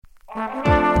You're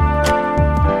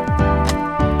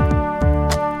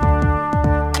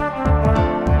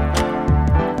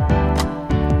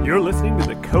listening to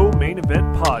the Co-Main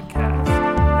Event Podcast.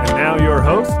 And now your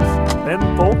hosts, Ben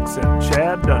Folks and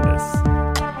Chad Dundas.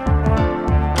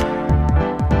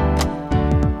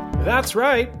 That's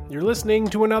right. You're listening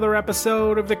to another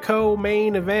episode of the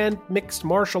Co-Main Event Mixed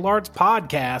Martial Arts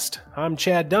Podcast. I'm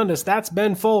Chad Dundas. That's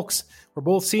Ben Folks. We're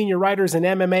both senior writers in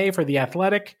MMA for The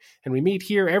Athletic, and we meet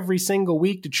here every single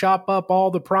week to chop up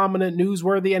all the prominent,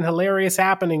 newsworthy, and hilarious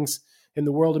happenings in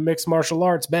the world of mixed martial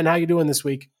arts. Ben, how you doing this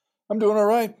week? I'm doing all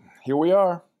right. Here we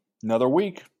are. Another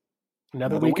week.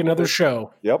 Another week, another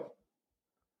show. Yep.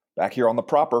 Back here on the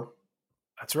proper.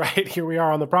 That's right. Here we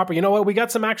are on the proper. You know what? We got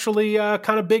some actually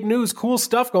kind of big news, cool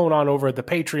stuff going on over at the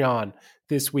Patreon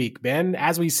this week, Ben.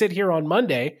 As we sit here on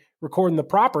Monday, recording the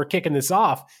proper, kicking this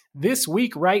off, this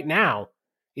week right now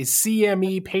is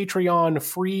CME Patreon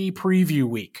free preview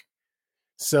week.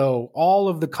 So all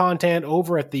of the content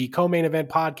over at the Co-Main Event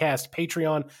Podcast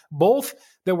Patreon, both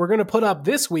that we're going to put up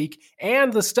this week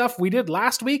and the stuff we did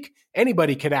last week,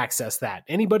 anybody can access that.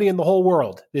 Anybody in the whole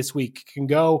world this week can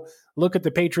go look at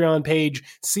the Patreon page,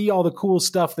 see all the cool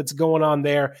stuff that's going on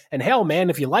there. And hell, man,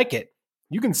 if you like it,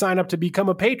 you can sign up to become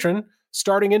a patron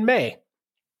starting in May.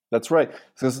 That's right.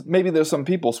 Because maybe there's some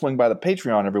people swing by the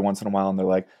Patreon every once in a while and they're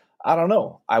like, I don't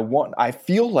know. I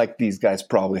feel like these guys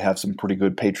probably have some pretty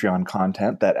good Patreon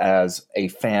content that as a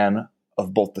fan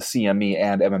of both the CME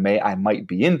and MMA, I might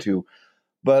be into,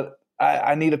 but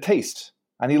I need a taste.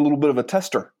 I need a little bit of a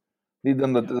tester. I need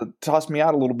them to toss me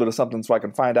out a little bit of something so I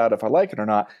can find out if I like it or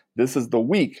not. This is the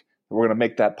week that we're going to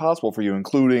make that possible for you,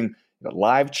 including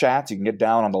live chats. You can get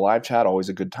down on the live chat, always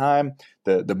a good time.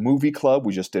 The movie club,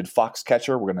 we just did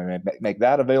Foxcatcher. We're going to make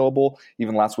that available.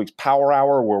 Even last week's Power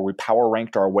Hour, where we power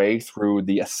ranked our way through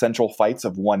the essential fights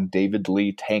of one David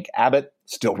Lee Tank Abbott.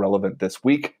 Still relevant this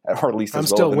week, or at least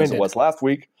as relevant as it was last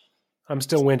week. I'm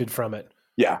still winded from it.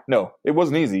 Yeah, no, it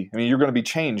wasn't easy. I mean, you're going to be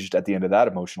changed at the end of that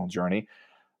emotional journey.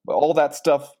 But all that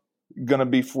stuff going to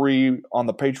be free on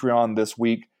the Patreon this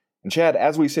week. And Chad,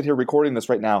 as we sit here recording this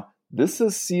right now, this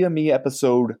is CME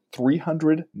episode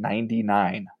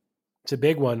 399. It's a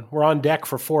big one. We're on deck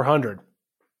for 400.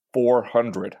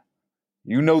 400.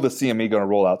 You know the CME going to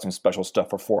roll out some special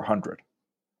stuff for 400.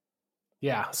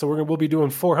 Yeah, so we'll be doing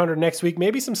 400 next week.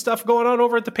 Maybe some stuff going on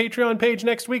over at the Patreon page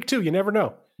next week, too. You never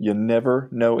know. You never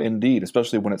know indeed,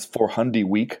 especially when it's 400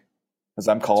 week, as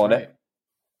I'm calling it.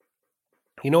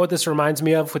 You know what this reminds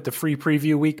me of with the free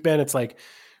preview week, Ben? It's like,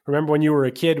 remember when you were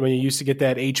a kid when you used to get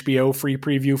that HBO free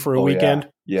preview for a weekend?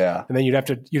 Yeah. And then you'd have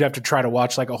to try to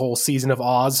watch like a whole season of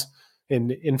Oz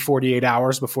in 48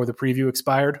 hours before the preview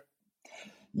expired.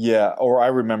 Yeah, or I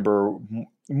remember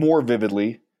more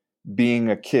vividly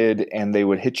being a kid and they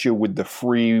would hit you with the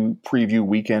free preview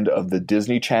weekend of the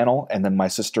Disney Channel, and then my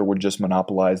sister would just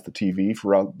monopolize the TV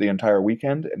throughout the entire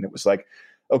weekend. And it was like,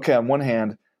 okay, on one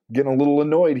hand, getting a little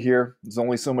annoyed here. There's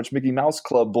only so much Mickey Mouse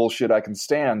Club bullshit I can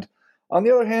stand. On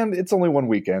the other hand, it's only one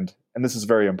weekend, and this is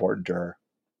very important to her.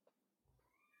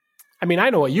 I mean, I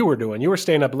know what you were doing. You were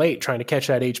staying up late trying to catch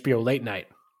that HBO late night.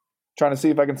 Trying to see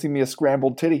if I can see me a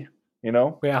scrambled titty, you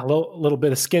know? Yeah, a little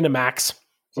bit of Skinamax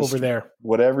over there.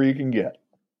 Whatever you can get.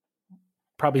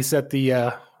 Probably set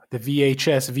the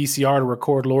VHS VCR to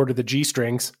record Lord of the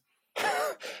G-Strings.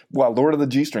 Wow, Lord of the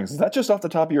G-Strings. Is that just off the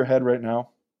top of your head right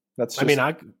now? That's just... I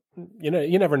mean,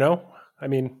 you never know. I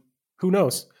mean, who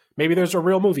knows? Maybe there's a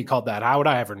real movie called that. How would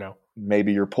I ever know?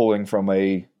 Maybe you're pulling from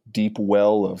a deep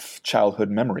well of childhood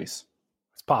memories.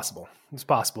 It's possible. It's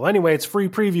possible. Anyway, it's free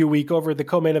preview week over at the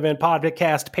Co-Main Event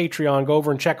Podcast Patreon. Go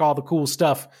over and check all the cool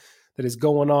stuff that is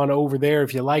going on over there.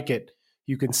 If you like it,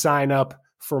 you can sign up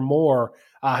for more.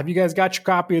 Have you guys got your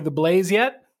copy of The Blaze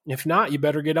yet? If not, you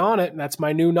better get on it. That's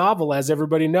my new novel. As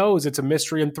everybody knows, it's a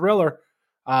mystery and thriller.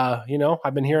 I've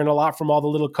been hearing a lot from all the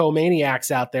little co-maniacs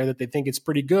out there that they think it's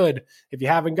pretty good. If you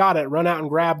haven't got it, run out and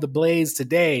grab The Blaze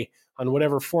today on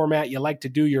whatever format you like to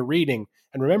do your reading.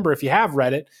 And remember, if you have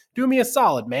read it, do me a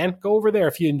solid, man. Go over there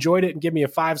if you enjoyed it and give me a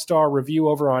 5-star review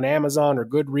over on Amazon or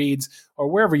Goodreads or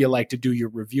wherever you like to do your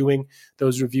reviewing.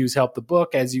 Those reviews help the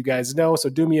book, as you guys know. So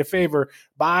do me a favor,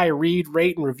 buy, read,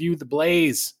 rate, and review The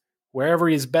Blaze wherever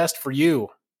is best for you.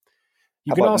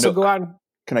 You can also go out and...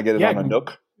 Can I get it on a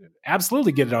Nook?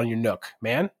 Absolutely get it on your Nook,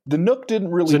 man. The Nook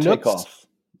didn't really take off,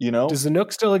 you know? Does the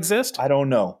Nook still exist? I don't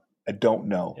know.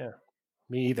 Yeah,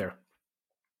 me either.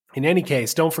 In any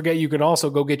case, don't forget you can also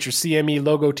go get your CME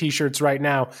logo t-shirts right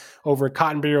now over at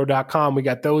cottonbureau.com. We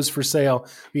got those for sale.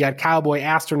 We got Cowboy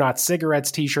Astronaut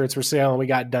Cigarettes t-shirts for sale, and we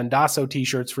got Dundasso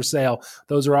t-shirts for sale.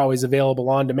 Those are always available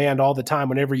on demand all the time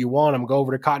whenever you want them. Go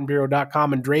over to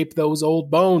cottonbureau.com and drape those old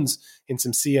bones in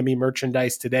some CME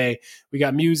merchandise today. We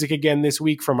got music again this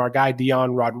week from our guy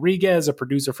Dion Rodriguez, a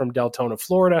producer from Deltona,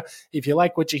 Florida. If you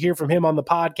like what you hear from him on the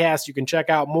podcast, you can check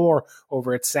out more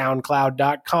over at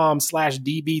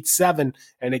soundcloud.com/dbeats7.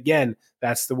 And again,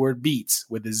 that's the word beats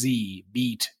with a Z,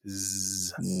 beat.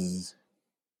 Z.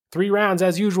 3 rounds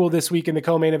as usual this week in the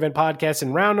co-main event podcast.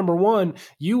 In round number 1,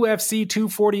 UFC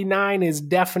 249 is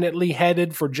definitely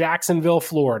headed for Jacksonville,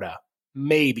 Florida.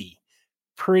 Maybe.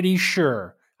 Pretty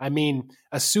sure. I mean,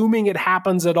 assuming it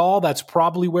happens at all, that's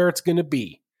probably where it's going to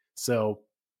be. So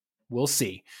we'll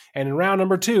see. And in round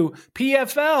number 2,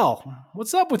 PFL.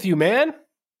 What's up with you, man?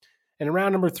 And in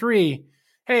round number 3,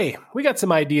 hey, we got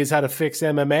some ideas how to fix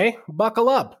MMA. Buckle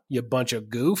up, you bunch of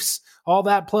goofs. All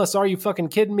that plus, are you fucking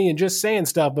kidding me and just saying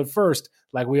stuff? But first,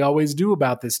 like we always do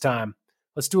about this time,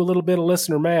 let's do a little bit of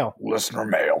listener mail. Listener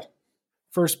mail.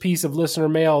 First piece of listener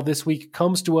mail this week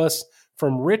comes to us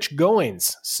from Rich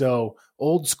Goins. So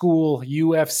old school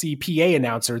UFC PA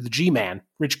announcer, the G-Man,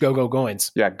 Rich Go-Go Goins.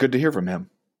 Yeah, good to hear from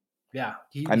him. Yeah.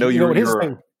 I know you're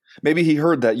maybe he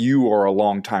heard that you are a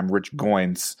longtime Rich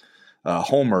Goins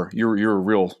homer. You're a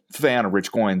real fan of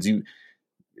Rich Goins.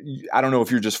 I don't know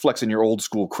if you're just flexing your old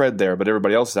school cred there, but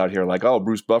everybody else is out here like, oh,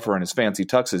 Bruce Buffer and his fancy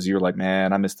tuxes. You're like,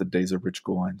 man, I miss the days of Rich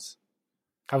Goins.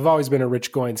 I've always been a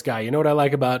Rich Goins guy. You know what I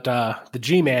like about the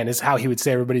G-Man is how he would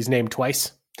say everybody's name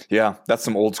twice. Yeah, that's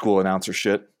some old school announcer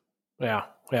shit. Yeah.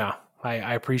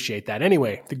 I appreciate that.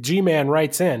 Anyway, the G-Man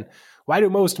writes in, why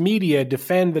do most media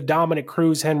defend the Dominic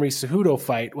Cruz-Henry Cejudo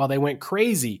fight while they went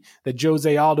crazy that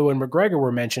Jose Aldo and McGregor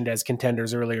were mentioned as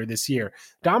contenders earlier this year?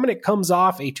 Dominic comes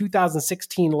off a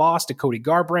 2016 loss to Cody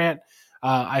Garbrandt.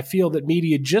 I feel that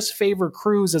media just favor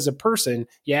Cruz as a person.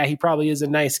 Yeah, he probably is a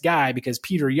nice guy because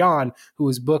Peter Yan, who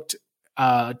was booked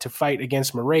to fight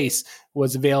against Moraes,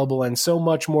 was available and so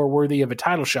much more worthy of a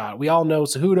title shot. We all know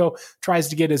Cejudo tries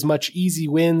to get as much easy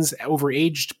wins over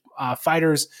aged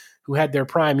fighters who had their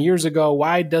prime years ago.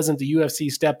 Why doesn't the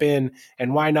UFC step in,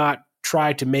 and why not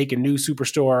try to make a new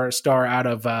superstar out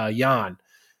of Yan,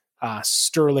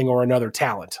 Sterling, or another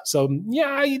talent? So,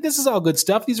 yeah, this is all good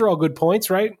stuff. These are all good points,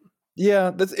 right?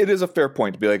 Yeah, it is a fair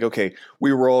point to be like, okay,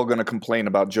 we were all going to complain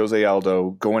about Jose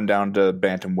Aldo going down to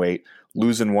bantamweight,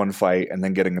 losing one fight, and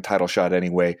then getting a title shot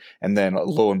anyway. And then,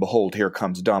 lo and behold, here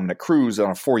comes Dominic Cruz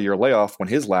on a 4-year layoff when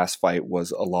his last fight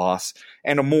was a loss,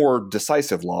 and a more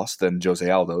decisive loss than Jose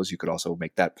Aldo's. You could also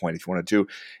make that point if you wanted to.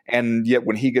 And yet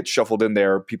when he gets shuffled in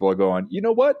there, people are going, you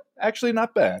know what? Actually,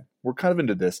 not bad. We're kind of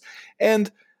into this.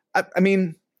 And, I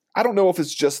mean, I don't know if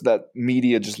it's just that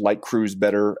media just like Cruz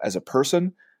better as a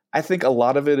person. I think a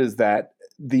lot of it is that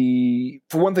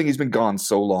for one thing, he's been gone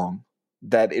so long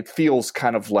that it feels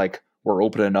kind of like we're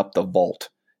opening up the vault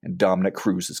and Dominic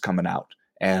Cruz is coming out.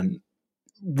 And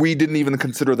we didn't even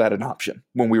consider that an option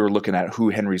when we were looking at who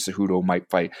Henry Cejudo might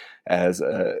fight as.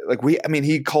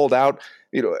 He called out,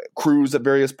 Cruz at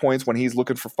various points when he's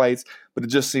looking for fights, but it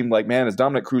just seemed like, man, is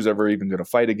Dominic Cruz ever even going to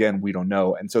fight again? We don't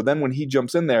know. And so then when he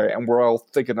jumps in there and we're all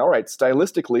thinking, all right,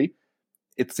 stylistically,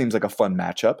 it seems like a fun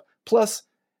matchup. Plus,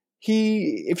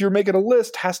 he, if you're making a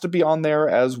list, has to be on there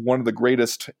as one of the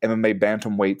greatest MMA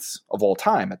bantamweights of all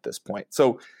time at this point.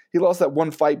 So he lost that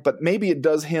one fight, but maybe it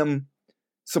does him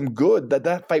some good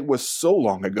that fight was so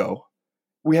long ago.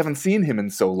 We haven't seen him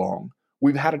in so long.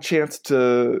 We've had a chance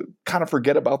to kind of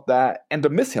forget about that and to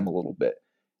miss him a little bit.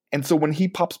 And so when he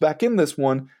pops back in this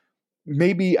one,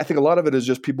 maybe I think a lot of it is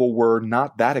just people were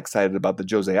not that excited about the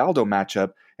Jose Aldo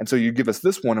matchup. And so you give us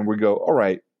this one and we go, all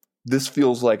right, this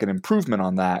feels like an improvement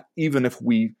on that, even if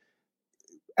we,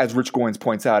 as Rich Goins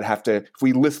points out, if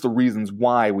we list the reasons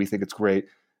why we think it's great,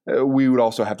 we would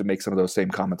also have to make some of those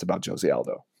same comments about Jose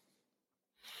Aldo.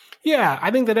 Yeah, I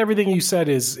think that everything you said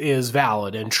is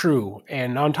valid and true.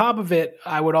 And on top of it,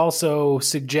 I would also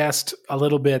suggest a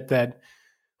little bit that,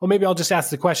 well, maybe I'll just ask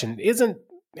the question, isn't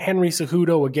Henry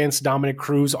Cejudo against Dominic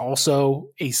Cruz also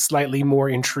a slightly more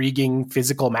intriguing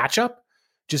physical matchup?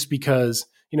 Just because,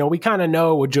 we kind of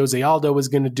know what Jose Aldo is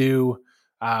going to do.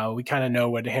 We kind of know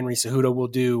what Henry Cejudo will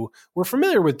do. We're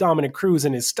familiar with Dominic Cruz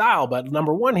and his style, but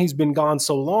number one, he's been gone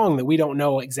so long that we don't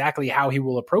know exactly how he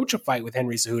will approach a fight with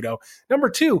Henry Cejudo. Number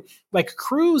two,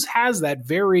 Cruz has that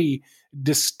very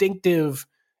distinctive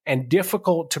and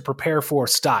difficult to prepare for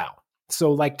style.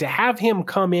 So like to have him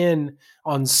come in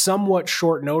on somewhat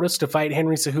short notice to fight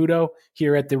Henry Cejudo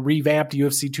here at the revamped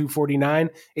UFC 249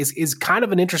 is kind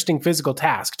of an interesting physical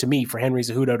task to me for Henry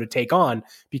Cejudo to take on,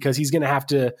 because he's going to have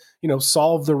to,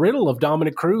 solve the riddle of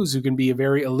Dominic Cruz, who can be a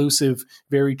very elusive,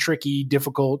 very tricky,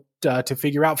 difficult to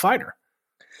figure out fighter.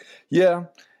 Yeah.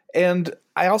 And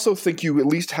I also think you at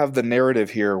least have the narrative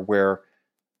here where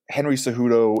Henry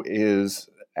Cejudo is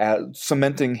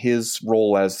cementing his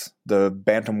role as the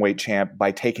bantamweight champ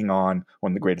by taking on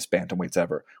one of the greatest bantamweights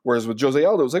ever. Whereas with Jose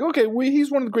Aldo, it's like, okay,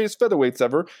 he's one of the greatest featherweights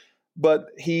ever, but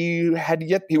he was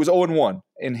 0-1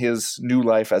 in his new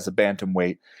life as a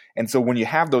bantamweight. And so when you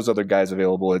have those other guys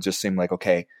available, it just seemed like,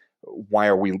 okay, why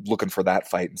are we looking for that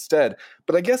fight instead?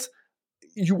 But I guess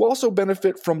you also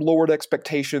benefit from lowered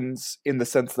expectations in the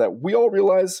sense that we all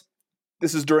realize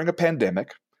this is during a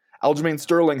pandemic. Aljamain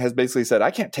Sterling has basically said,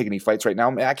 I can't take any fights right now.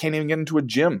 I can't even get into a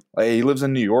gym. He lives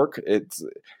in New York.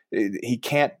 He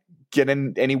can't get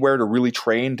in anywhere to really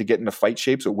train to get into fight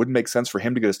shape, so it wouldn't make sense for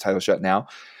him to get his title shot now.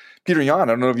 Peter Yan, I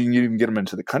don't know if you can even get him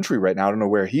into the country right now. I don't know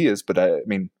where he is, but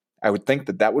I would think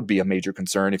that would be a major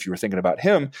concern if you were thinking about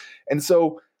him. And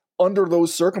so under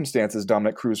those circumstances,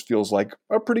 Dominic Cruz feels like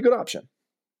a pretty good option.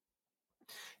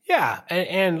 Yeah,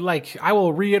 and like I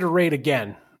will reiterate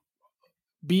again,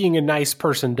 being a nice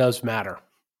person does matter.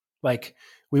 Like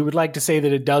we would like to say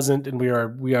that it doesn't, and we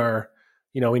are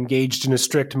engaged in a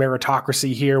strict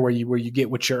meritocracy here, where you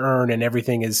get what you earn, and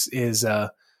everything is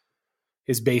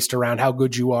based around how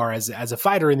good you are as a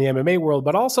fighter in the MMA world.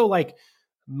 But also, like,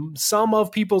 some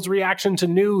of people's reaction to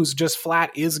news just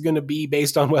flat is going to be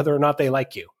based on whether or not they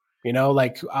like you.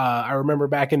 I remember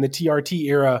back in the TRT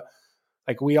era,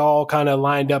 like we all kind of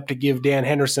lined up to give Dan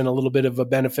Henderson a little bit of a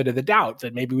benefit of the doubt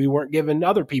that maybe we weren't giving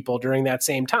other people during that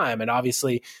same time. And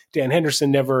obviously Dan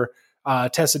Henderson never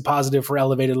tested positive for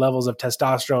elevated levels of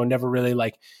testosterone, never really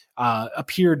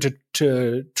appeared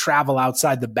to travel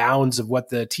outside the bounds of what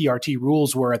the TRT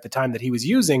rules were at the time that he was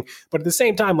using. But at the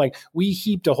same time, like we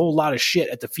heaped a whole lot of shit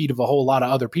at the feet of a whole lot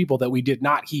of other people that we did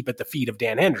not heap at the feet of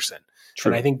Dan Henderson.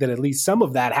 True. And I think that at least some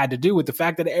of that had to do with the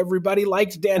fact that everybody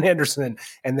liked Dan Henderson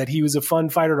and that he was a fun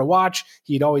fighter to watch.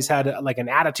 He'd always had an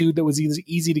attitude that was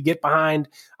easy to get behind.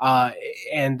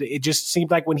 And it just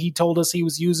seemed like when he told us he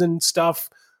was using stuff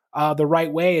the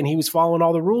right way and he was following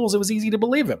all the rules, it was easy to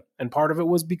believe him. And part of it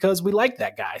was because we liked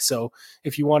that guy. So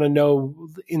if you want to know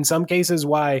in some cases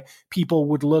why people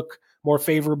would look more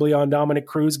favorably on Dominic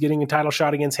Cruz getting a title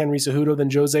shot against Henry Cejudo than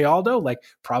Jose Aldo, like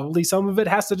probably some of it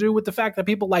has to do with the fact that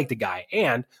people like the guy.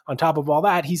 And on top of all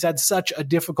that, he's had such a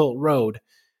difficult road,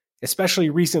 especially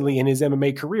recently in his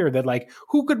MMA career, that like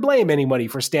who could blame anybody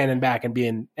for standing back and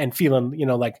feeling,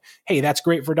 like, hey, that's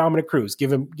great for Dominic Cruz.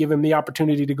 Give him the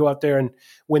opportunity to go out there and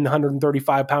win the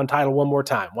 135-pound title one more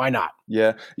time. Why not?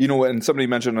 Yeah. And somebody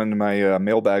mentioned in my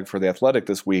mailbag for The Athletic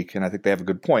this week, and I think they have a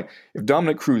good point. If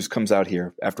Dominic Cruz comes out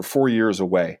here after 4 years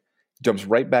away, jumps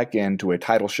right back into a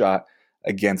title shot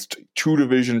against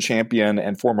two-division champion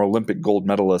and former Olympic gold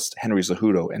medalist Henry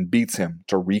Cejudo and beats him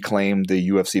to reclaim the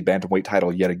UFC bantamweight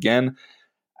title yet again,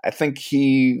 I think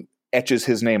he etches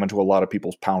his name into a lot of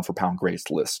people's pound-for-pound greatest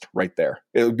list right there.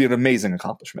 It would be an amazing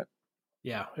accomplishment.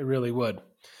 Yeah, it really would.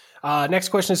 Next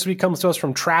question this week comes to us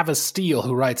from Travis Steele,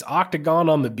 who writes, Octagon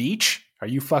on the beach? Are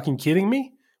you fucking kidding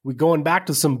me? We going back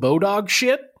to some Bodog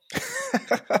shit?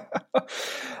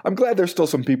 I'm glad there's still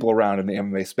some people around in the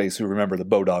MMA space who remember the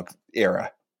Bodog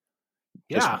era.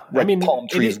 Yeah. Palm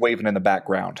trees waving in the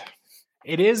background.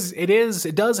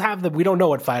 It does have we don't know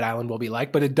what Fight Island will be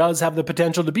like, but it does have the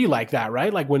potential to be like that,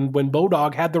 right? Like when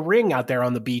Bodog had the ring out there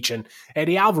on the beach and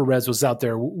Eddie Alvarez was out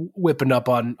there whipping up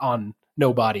on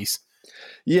nobodies.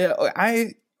 Yeah.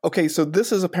 Okay. So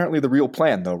this is apparently the real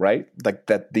plan though, right? Like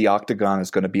that the Octagon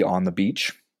is going to be on the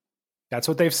beach. That's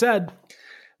what they've said.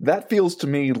 That feels to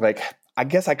me like, I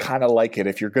guess I kind of like it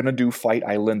if you're going to do Fight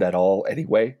Island at all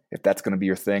anyway, if that's going to be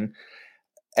your thing.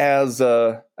 As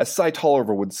Cy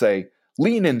Tolliver would say,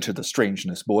 lean into the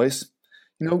strangeness, boys.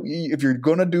 If you're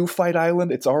going to do Fight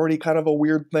Island, it's already kind of a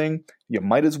weird thing. You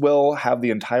might as well have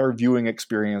the entire viewing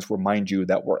experience remind you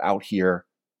that we're out here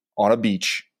on a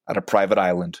beach at a private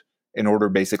island in order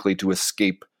basically to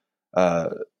escape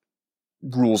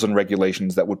rules and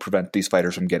regulations that would prevent these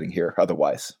fighters from getting here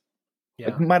otherwise.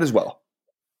 Yeah. Might as well.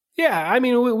 Yeah,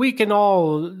 we can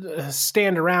all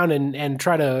stand around and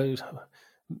try to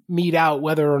mete out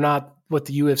whether or not what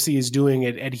the UFC is doing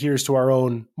adheres to our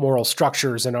own moral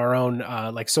structures and our own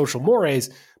social mores.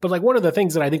 But one of the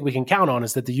things that I think we can count on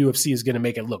is that the UFC is going to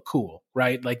make it look cool,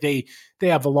 right? Like they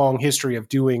have a long history of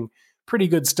doing pretty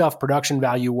good stuff production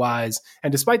value wise.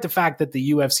 And despite the fact that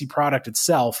the UFC product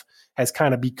itself has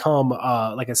kind of become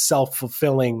like a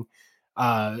self-fulfilling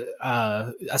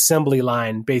assembly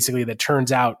line, basically, that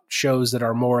turns out shows that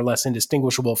are more or less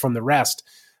indistinguishable from the rest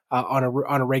on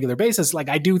a regular basis. Like,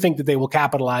 I do think that they will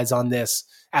capitalize on this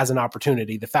as an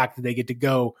opportunity. The fact that they get to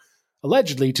go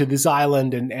allegedly to this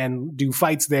island and do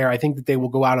fights there, I think that they will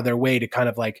go out of their way to kind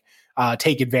of like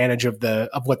take advantage of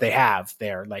what they have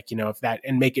there, like, you know, if that,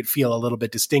 and make it feel a little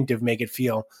bit distinctive, make it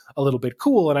feel a little bit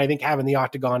cool. And I think having the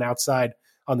octagon outside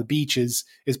on the beach is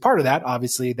part of that.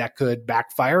 Obviously, that could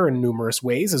backfire in numerous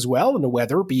ways as well, and the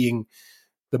weather being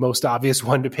the most obvious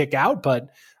one to pick out. But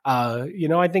you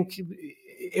know, I think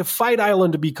if Fight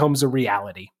Island becomes a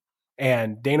reality,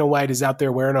 and Dana White is out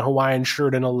there wearing a Hawaiian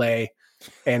shirt in LA,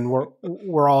 and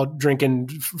we're all drinking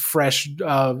fresh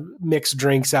mixed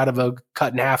drinks out of a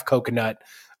cut in half coconut,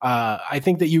 I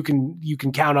think that you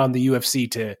can count on the UFC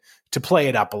to play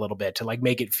it up a little bit, to like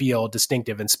make it feel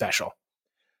distinctive and special.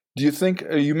 Do you think,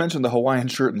 you mentioned the Hawaiian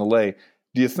shirt in the LA,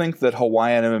 do you think that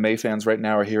Hawaiian MMA fans right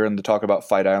now are hearing the talk about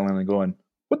Fight Island and going,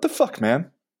 what the fuck,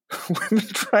 man? We've been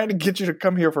trying to get you to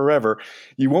come here forever.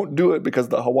 You won't do it because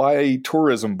the Hawaii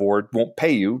Tourism Board won't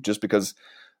pay you, just because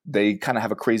they kind of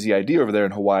have a crazy idea over there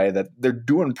in Hawaii that they're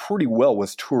doing pretty well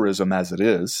with tourism as it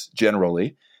is,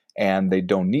 generally, and they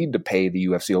don't need to pay the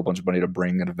UFC a whole bunch of money to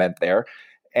bring an event there.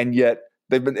 And yet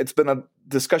it's been a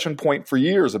discussion point for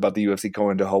years about the UFC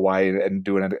going to Hawaii and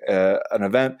doing an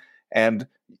event. And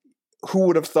who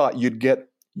would have thought you'd get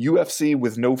UFC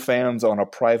with no fans on a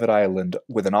private island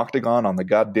with an octagon on the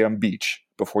goddamn beach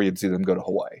before you'd see them go to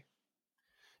Hawaii?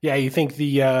 Yeah, you think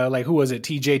the like, who was it,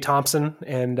 TJ Thompson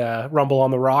and Rumble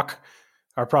on the Rock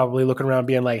are probably looking around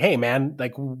being like, hey man,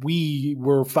 like, we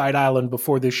were Fight Island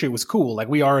before this shit was cool. Like,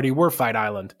 we already were Fight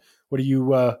Island. What are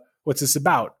you what's this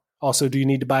about? Also, do you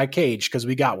need to buy a cage? Because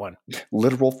we got one.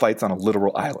 Literal fights on a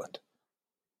literal island.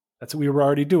 We were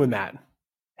already doing that.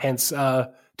 Hence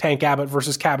Tank Abbott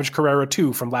versus Cabbage Carrera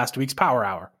 2 from last week's Power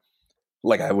Hour.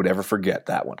 Like I would ever forget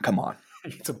that one. Come on.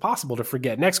 It's impossible to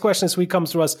forget. Next question this week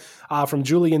comes to us from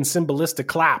Julian Symbolista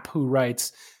Clapp, who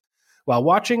writes, while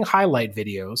watching highlight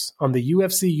videos on the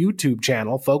UFC YouTube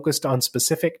channel focused on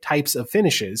specific types of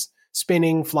finishes,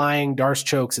 spinning, flying, Darce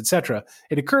chokes, etc.,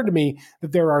 it occurred to me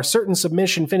that there are certain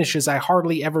submission finishes I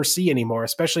hardly ever see anymore,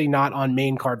 especially not on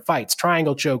main card fights.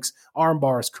 Triangle chokes, arm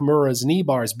bars, Kimuras, knee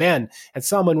bars. Ben, as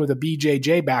someone with a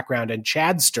BJJ background and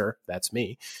Chadster, that's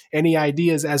me, any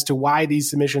ideas as to why these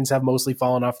submissions have mostly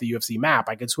fallen off the UFC map?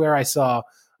 I could swear I saw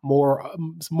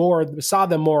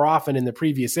them more often in the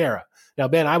previous era. Now,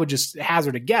 Ben, I would just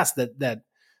hazard a guess that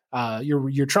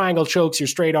your triangle chokes, your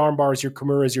straight arm bars, your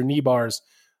Kimuras, your knee bars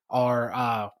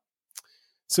are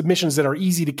submissions that are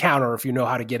easy to counter if you know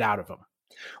how to get out of them.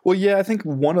 Well, yeah, I think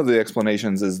one of the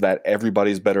explanations is that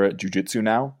everybody's better at jiu-jitsu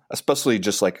now, especially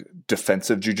just like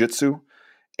defensive jiu-jitsu.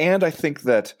 And I think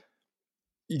that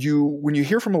when you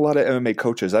hear from a lot of MMA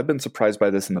coaches, I've been surprised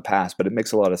by this in the past, but it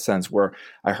makes a lot of sense, where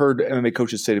I heard MMA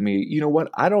coaches say to me, you know what,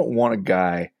 I don't want a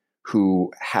guy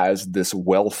who has this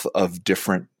wealth of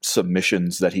different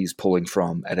submissions that he's pulling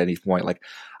from at any point. Like,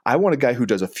 I want a guy who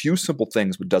does a few simple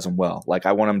things but does them well. Like,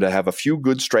 I want him to have a few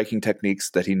good striking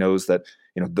techniques that he knows that,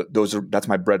 you know, that's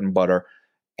my bread and butter.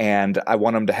 And I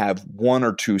want him to have one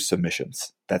or two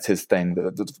submissions. That's his thing,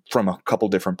 from a couple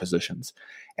different positions.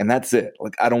 And that's it.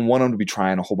 Like, I don't want him to be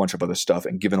trying a whole bunch of other stuff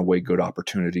and giving away good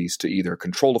opportunities to either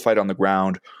control the fight on the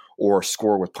ground or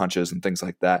score with punches and things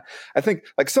like that. I think,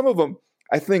 like, some of them,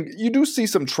 I think you do see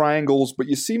some triangles, but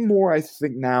you see more, I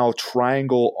think, now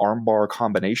triangle armbar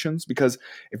combinations, because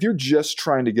if you're just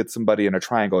trying to get somebody in a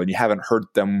triangle and you haven't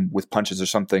hurt them with punches or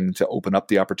something to open up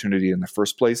the opportunity in the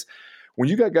first place, when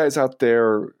you got guys out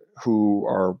there who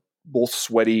are both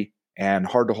sweaty and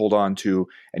hard to hold on to,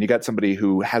 and you got somebody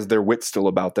who has their wit still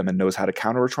about them and knows how to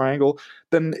counter a triangle,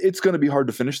 then it's going to be hard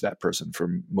to finish that person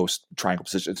from most triangle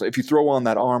positions. If you throw on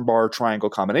that armbar triangle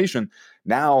combination,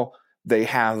 now they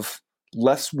have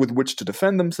less with which to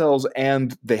defend themselves,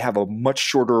 and they have a much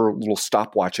shorter little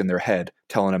stopwatch in their head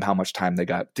telling them how much time they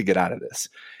got to get out of this.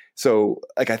 So,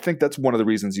 like, I think that's one of the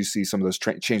reasons you see some of those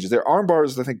changes. There arm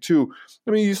bars, I think, too.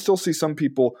 I mean, you still see some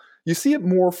people, you see it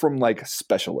more from, like,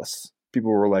 specialists.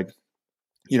 People were like,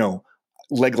 you know,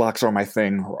 leg locks are my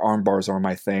thing, or arm bars are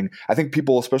my thing. I think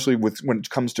people, especially when it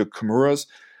comes to Kimuras,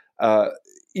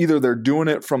 either they're doing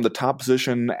it from the top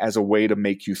position as a way to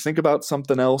make you think about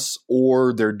something else,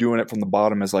 or they're doing it from the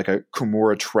bottom as like a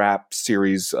Kimura trap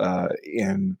series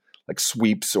in like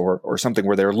sweeps or something,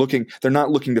 where they're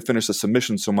not looking to finish the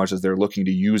submission so much as they're looking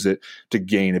to use it to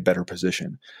gain a better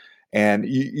position. And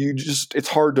you just, it's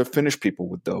hard to finish people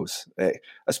with those,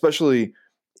 especially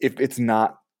if it's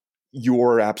not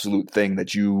your absolute thing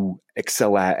that you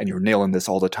excel at and you're nailing this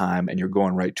all the time and you're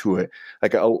going right to it.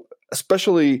 Like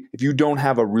especially if you don't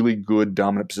have a really good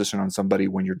dominant position on somebody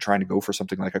when you're trying to go for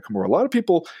something like a Kimura. A lot of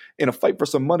people in a fight for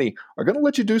some money are going to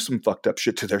let you do some fucked up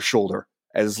shit to their shoulder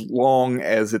as long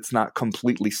as it's not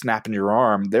completely snapping your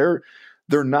arm. They're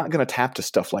not going to tap to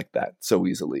stuff like that so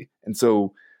easily. And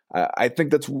so I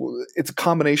think it's a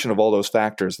combination of all those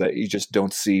factors that you just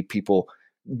don't see people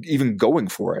even going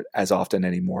for it as often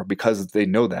anymore, because they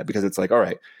know that, because it's like, all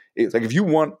right, it's like if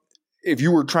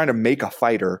you were trying to make a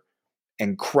fighter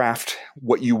and craft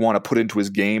what you want to put into his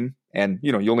game, and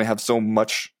you only have so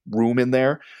much room in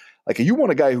there, like you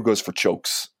want a guy who goes for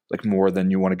chokes like more than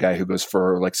you want a guy who goes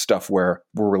for like stuff where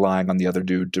we're relying on the other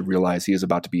dude to realize he is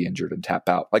about to be injured and tap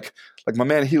out. Like my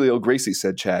man Helio Gracie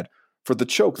said, Chad, for the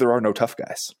choke, there are no tough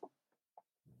guys.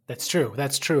 That's true.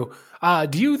 That's true.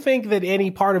 Do you think that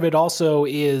any part of it also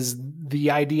is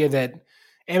the idea that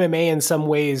MMA in some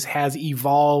ways has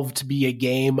evolved to be a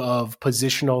game of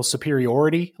positional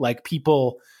superiority? Like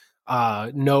people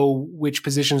know which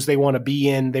positions they want to be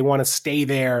in. They want to stay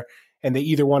there, and they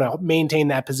either want to maintain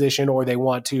that position or they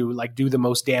want to like do the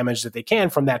most damage that they can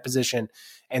from that position.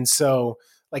 And so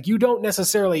like you don't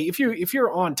necessarily, if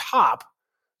you're on top,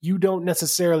 you don't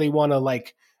necessarily want to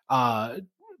like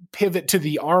pivot to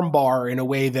the armbar in a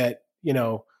way that,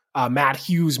 Matt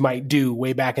Hughes might do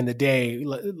way back in the day.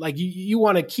 Like you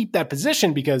want to keep that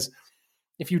position, because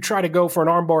if you try to go for an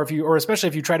armbar, or especially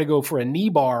if you try to go for a knee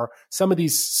bar, some of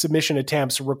these submission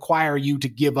attempts require you to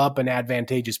give up an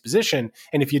advantageous position.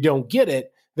 And if you don't get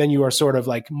it, then you are sort of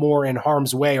like more in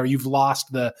harm's way, or you've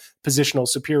lost the positional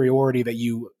superiority that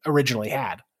you originally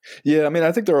had. Yeah. I mean,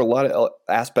 I think there are a lot of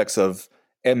aspects of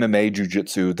MMA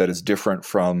jiu-jitsu that is different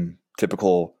from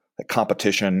typical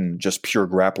competition, just pure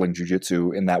grappling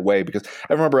jiu-jitsu in that way. Because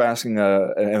I remember asking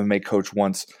an MMA coach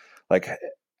once, like,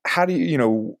 how do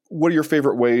you, what are your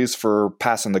favorite ways for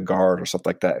passing the guard or something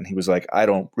like that? And he was like, I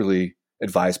don't really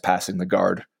advise passing the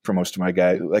guard for most of my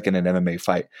guys, like in an MMA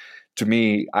fight. To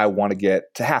me, I want to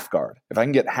get to half guard. If I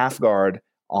can get half guard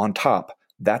on top,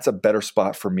 that's a better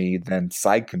spot for me than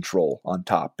side control on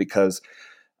top, because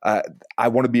I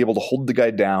want to be able to hold the guy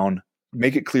down,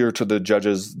 make it clear to the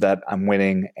judges that I'm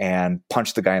winning, and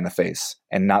punch the guy in the face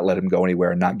and not let him go anywhere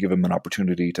and not give him an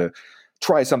opportunity to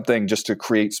try something just to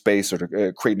create space or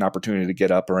to create an opportunity to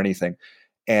get up or anything.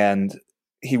 And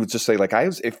he would just say, like,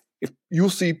 if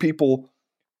you'll see people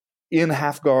in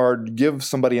half guard give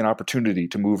somebody an opportunity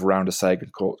to move around to side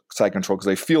control because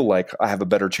they feel like I have a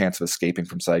better chance of escaping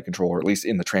from side control, or at least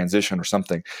in the transition or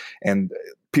something. And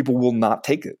people will not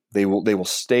take it. They will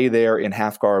stay there in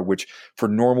half guard, which for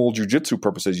normal jiu-jitsu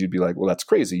purposes, you'd be like, well, that's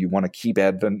crazy. You want to keep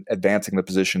advancing the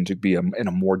position to be in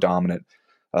a more dominant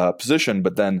position.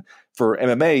 But then for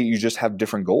MMA, you just have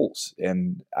different goals.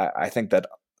 And I think that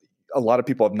a lot of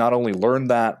people have not only learned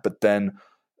that, but then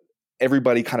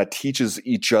everybody kind of teaches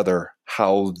each other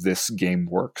how this game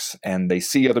works, and they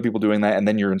see other people doing that. And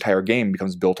then your entire game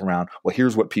becomes built around, well,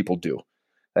 here's what people do.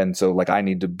 And so like, I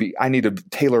need to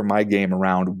tailor my game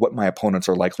around what my opponents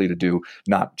are likely to do,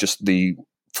 not just the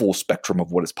full spectrum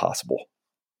of what is possible.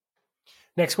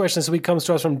 Next question this week comes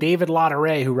to us from David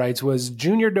Lotteray, who writes, was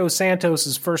Junior Dos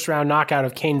Santos' first round knockout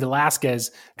of Cain Velasquez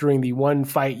during the One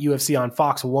Fight UFC on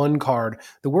Fox 1 card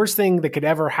the worst thing that could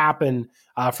ever happen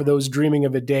for those dreaming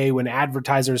of a day when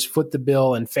advertisers foot the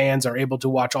bill and fans are able to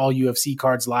watch all UFC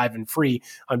cards live and free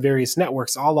on various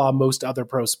networks, a la most other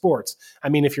pro sports? I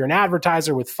mean, if you're an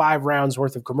advertiser with 5 rounds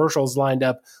worth of commercials lined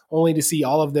up, only to see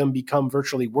all of them become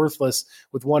virtually worthless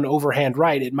with one overhand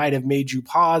right, it might have made you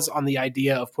pause on the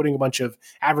idea of putting a bunch of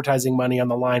advertising money on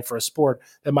the line for a sport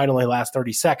that might only last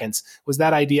 30 seconds. Was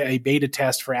that idea a beta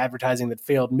test for advertising that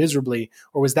failed miserably,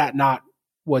 or was that not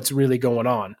what's really going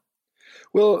on?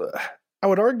 Well, I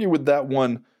would argue with that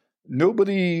one,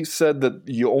 nobody said that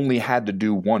you only had to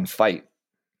do one fight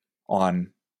on,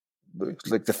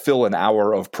 like, to fill an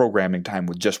hour of programming time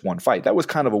with just one fight. That was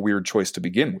kind of a weird choice to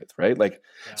begin with, right? Like,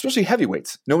 especially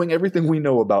heavyweights, knowing everything we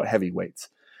know about heavyweights.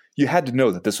 You had to know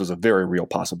that this was a very real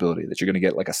possibility, that you're going to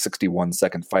get like a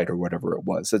 61-second fight or whatever it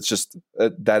was. It's just,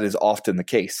 that is often the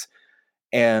case.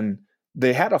 And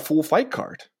they had a full fight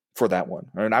card for that one.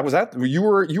 And I was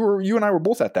you and I were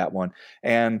both at that one.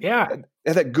 And yeah,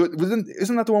 that good,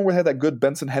 isn't that the one where they had that good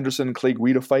Benson Henderson and Clay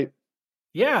Guida fight?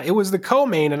 Yeah, it was the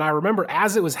co-main, and I remember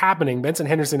as it was happening, Benson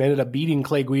Henderson ended up beating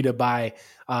Clay Guida by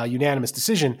unanimous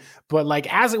decision. But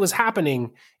like as it was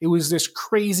happening, it was this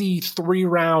crazy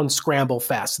 3-round scramble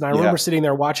fest. And I remember sitting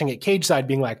there watching it cage side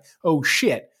being like, oh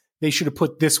shit, they should have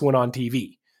put this one on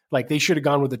TV. Like they should have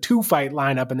gone with a 2-fight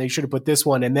lineup, and they should have put this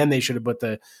one, and then they should have put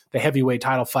the heavyweight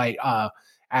title fight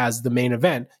as the main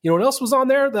event. You know what else was on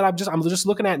there that I'm just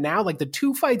looking at now? Like the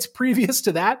 2 fights previous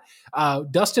to that,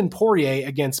 Dustin Poirier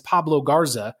against Pablo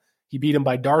Garza. He beat him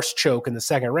by Darce choke in the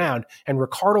second round. And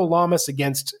Ricardo Lamas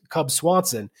against Cub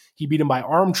Swanson. He beat him by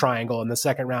arm triangle in the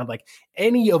second round. Like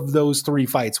any of those 3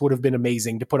 fights would have been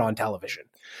amazing to put on television.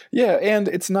 Yeah, and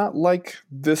it's not like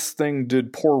this thing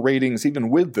did poor ratings even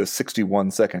with the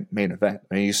 61-second main event.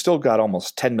 I mean, you still got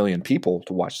almost 10 million people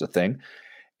to watch the thing.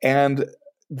 And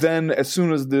then as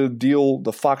soon as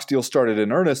the Fox deal started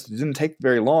in earnest, it didn't take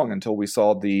very long until we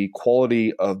saw the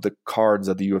quality of the cards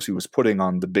that the UFC was putting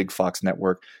on the big Fox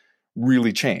network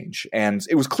really change. And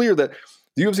it was clear that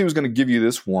the UFC was going to give you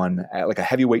this one at like a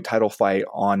heavyweight title fight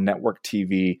on network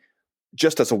TV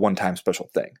just as a one-time special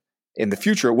thing. In the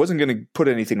future, it wasn't going to put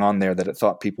anything on there that it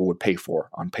thought people would pay for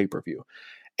on pay-per-view.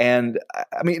 And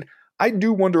I mean, I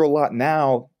do wonder a lot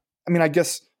now. I mean, I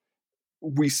guess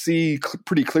we see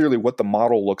pretty clearly what the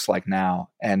model looks like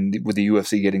now. And with the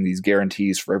UFC getting these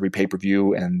guarantees for every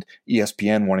pay-per-view and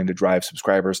ESPN wanting to drive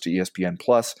subscribers to ESPN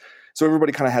Plus. So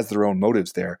everybody kind of has their own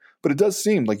motives there. But it does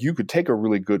seem like you could take a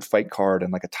really good fight card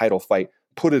and like a title fight,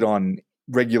 put it on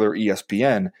regular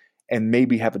ESPN, and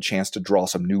maybe have a chance to draw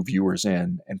some new viewers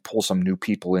in and pull some new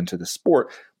people into the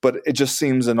sport. But it just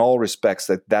seems in all respects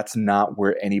that that's not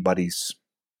where anybody's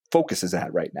focus is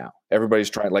at right now. Everybody's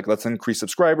trying, like, let's increase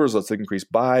subscribers, let's increase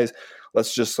buys,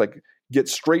 let's just like get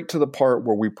straight to the part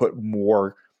where we put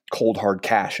more cold hard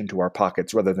cash into our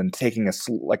pockets rather than taking a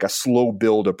slow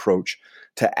build approach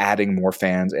to adding more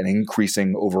fans and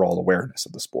increasing overall awareness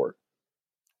of the sport.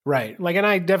 Right. Like, and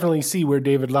I definitely see where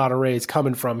David Lauderay is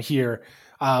coming from here.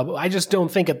 I just don't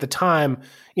think at the time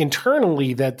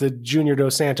internally that the Junior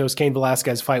Dos Santos Cain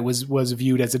Velasquez fight was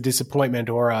viewed as a disappointment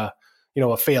or a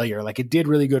failure. Like, it did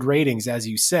really good ratings, as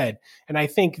you said. And I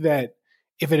think that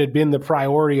if it had been the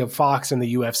priority of Fox and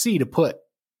the UFC to put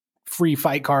free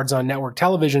fight cards on network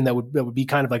television, that would be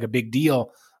kind of like a big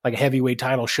deal, like a heavyweight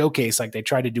title showcase, like they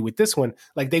tried to do with this one.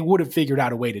 Like, they would have figured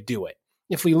out a way to do it.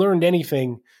 If we learned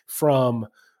anything from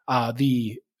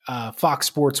the Fox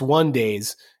Sports 1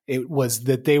 days, it was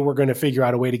that they were going to figure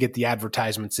out a way to get the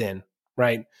advertisements in,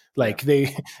 right? Like,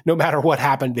 they, no matter what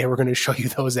happened, they were going to show you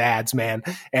those ads, man.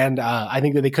 And I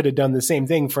think that they could have done the same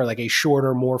thing for like a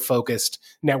shorter, more focused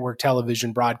network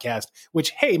television broadcast, which,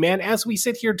 hey, man, as we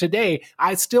sit here today,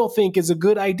 I still think is a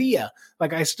good idea.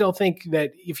 Like, I still think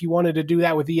that if you wanted to do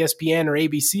that with ESPN or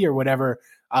ABC or whatever,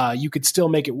 you could still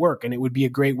make it work. And it would be a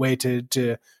great way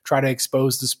to try to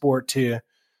expose the sport to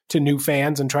new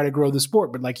fans and try to grow the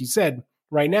sport. But like you said,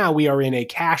 right now we are in a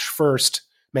cash first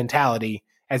mentality,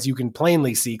 as you can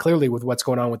plainly see clearly with what's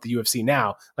going on with the UFC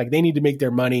now. Like, they need to make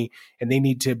their money and they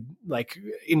need to like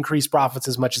increase profits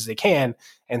as much as they can.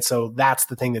 And so that's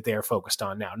the thing that they are focused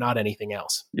on now, not anything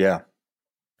else. Yeah.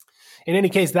 In any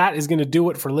case, that is going to do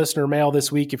it for listener mail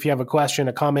this week. If you have a question,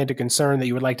 a comment, a concern that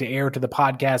you would like to air to the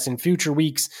podcast in future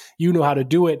weeks, you know how to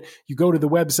do it. You go to the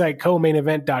website,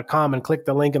 comainevent.com, and click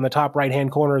the link in the top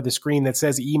right-hand corner of the screen that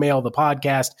says email the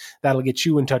podcast. That'll get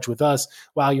you in touch with us.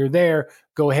 While you're there,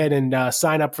 go ahead and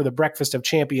sign up for the Breakfast of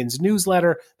Champions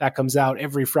newsletter. That comes out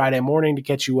every Friday morning to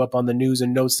catch you up on the news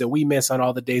and notes that we miss on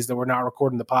all the days that we're not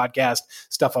recording the podcast.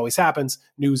 Stuff always happens.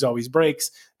 News always breaks.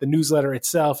 The newsletter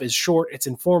itself is short. It's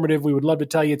informative. We would love to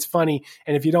tell you it's funny.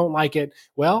 And if you don't like it,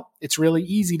 well, it's really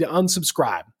easy to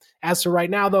unsubscribe. As for right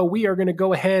now, though, we are going to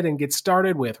go ahead and get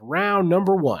started with round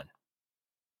number 1.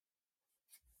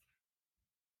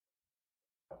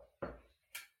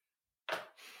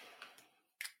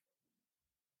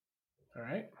 All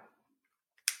right.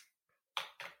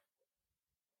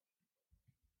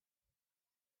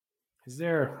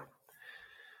 It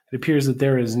appears that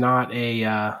there is not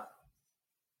an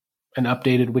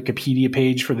updated Wikipedia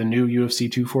page for the new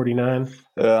UFC 249.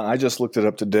 I just looked it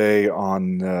up today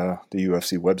on the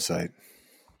UFC website.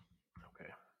 Okay.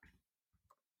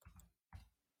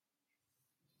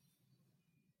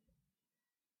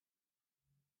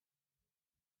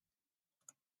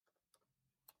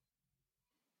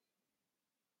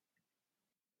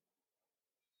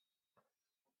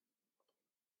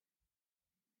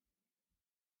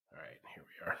 All right, here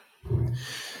we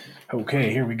are.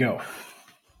 Okay, here we go.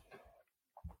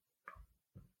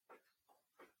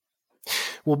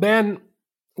 Well, Ben,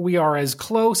 we are as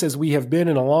close as we have been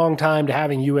in a long time to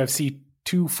having UFC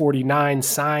 249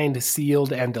 signed,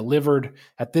 sealed, and delivered.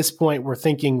 At this point, we're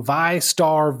thinking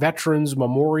VyStar Veterans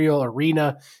Memorial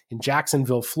Arena in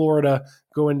Jacksonville, Florida,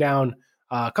 going down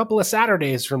a couple of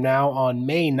Saturdays from now on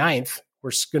May 9th.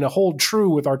 We're going to hold true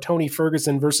with our Tony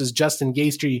Ferguson versus Justin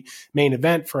Gaethje main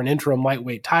event for an interim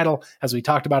lightweight title. As we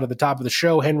talked about at the top of the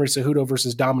show, Henry Cejudo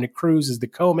versus Dominic Cruz is the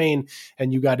co-main,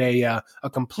 and you got a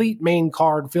complete main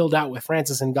card filled out with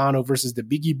Francis Ngannou versus the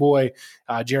Biggie Boy,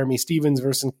 Jeremy Stevens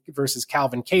versus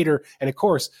Calvin Kattar, and of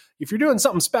course, if you're doing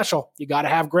something special, you got to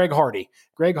have Greg Hardy.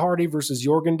 Greg Hardy versus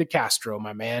Jorgen De Castro,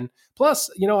 my man.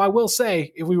 Plus, I will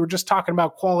say, if we were just talking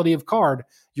about quality of card,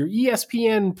 your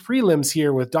ESPN prelims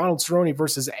here with Donald Cerrone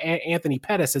versus Anthony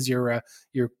Pettis as your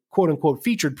quote-unquote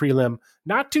featured prelim,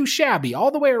 not too shabby. All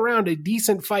the way around a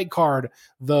decent fight card,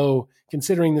 though,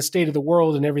 considering the state of the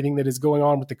world and everything that is going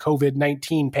on with the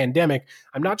COVID-19 pandemic,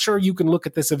 I'm not sure you can look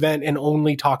at this event and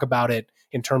only talk about it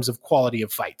in terms of quality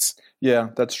of fights. Yeah,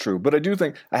 that's true. But I do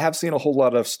think I have seen a whole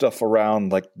lot of stuff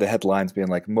around, like the headlines being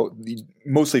like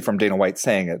mostly from Dana White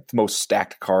saying it, the most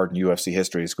stacked card in UFC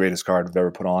history, it's the greatest card we've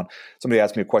ever put on. Somebody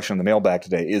asked me a question in the mailbag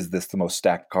today, is this the most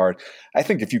stacked card? I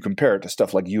think if you compare it to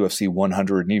stuff like UFC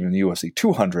 100 and even UFC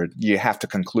 200, you have to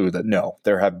conclude that no,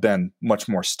 there have been much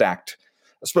more stacked,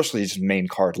 especially just main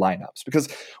card lineups.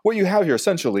 Because what you have here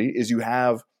essentially is you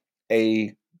have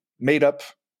a made-up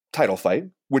title fight,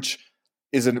 which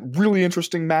is a really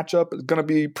interesting matchup. It's going to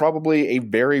be probably a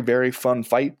very, very fun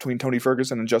fight between Tony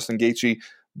Ferguson and Justin Gaethje,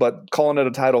 but calling it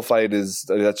a title fight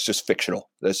that's just fictional.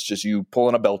 That's just you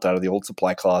pulling a belt out of the old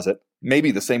supply closet,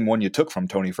 maybe the same one you took from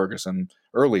Tony Ferguson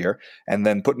earlier, and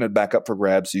then putting it back up for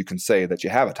grabs so you can say that you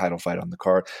have a title fight on the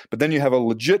card. But then you have a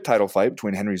legit title fight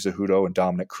between Henry Cejudo and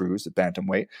Dominic Cruz at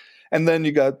bantamweight. And then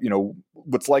you got,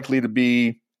 what's likely to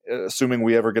be, assuming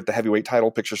we ever get the heavyweight title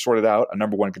picture sorted out, a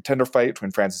number one contender fight between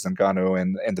Francis Ngannou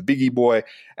and the Biggie Boy.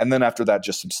 And then after that,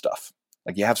 just some stuff.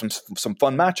 Like you have some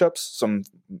fun matchups, some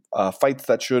fights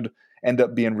that should end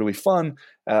up being really fun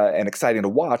and exciting to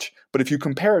watch. But if you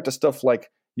compare it to stuff like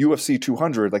UFC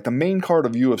 200, like the main card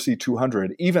of UFC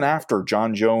 200, even after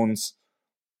John Jones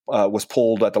was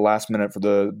pulled at the last minute for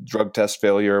the drug test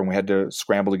failure and we had to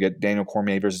scramble to get Daniel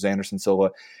Cormier versus Anderson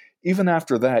Silva, even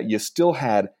after that, you still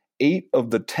had 8 of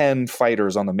the 10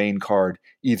 fighters on the main card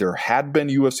either had been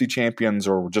UFC champions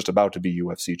or were just about to be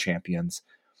UFC champions.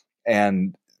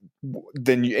 And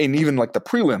then, and even like the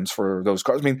prelims for those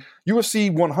cards. I mean,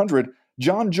 UFC 100,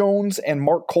 John Jones and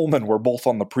Mark Coleman were both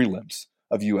on the prelims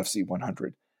of UFC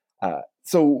 100.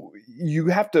 So you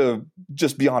have to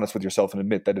just be honest with yourself and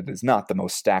admit that it is not the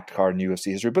most stacked card in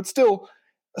UFC history, but still,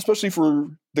 especially for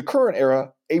the current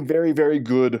era, a very, very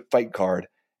good fight card.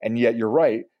 And yet you're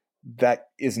right, that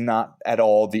is not at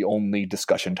all the only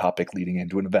discussion topic leading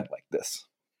into an event like this.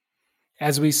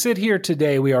 As we sit here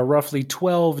today, we are roughly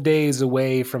 12 days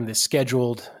away from the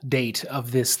scheduled date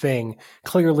of this thing.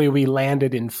 Clearly, we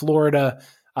landed in Florida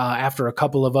after a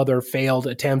couple of other failed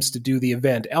attempts to do the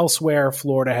event elsewhere.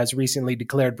 Florida has recently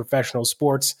declared professional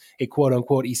sports a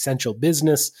quote-unquote essential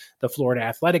business. The Florida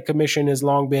Athletic Commission has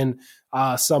long been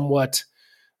somewhat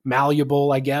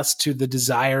malleable, I guess, to the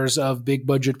desires of big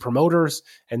budget promoters.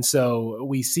 And so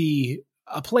we see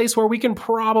a place where we can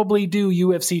probably do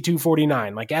UFC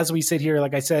 249. Like as we sit here,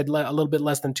 like I said, a little bit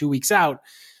less than 2 weeks out,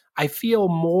 I feel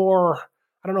more,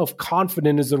 I don't know if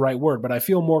confident is the right word, but I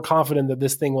feel more confident that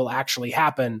this thing will actually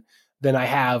happen than I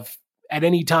have at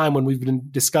any time when we've been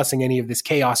discussing any of this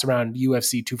chaos around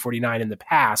UFC 249 in the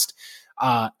past.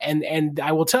 And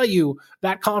I will tell you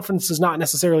that confidence does not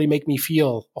necessarily make me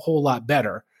feel a whole lot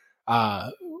better.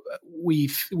 We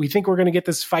think we're going to get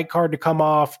this fight card to come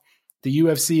off. The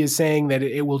UFC is saying that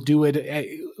it will do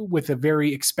it with a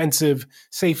very expensive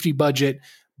safety budget.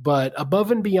 But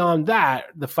above and beyond that,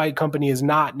 the fight company is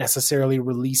not necessarily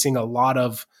releasing a lot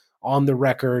of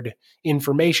on-the-record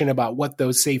information about what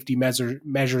those safety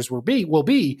measures will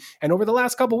be. And over the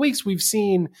last couple of weeks, we've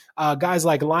seen guys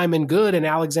like Lyman Good and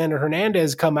Alexander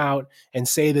Hernandez come out and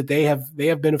say that they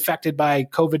have been affected by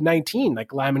COVID-19.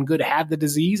 Like Lyman Good had the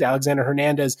disease. Alexander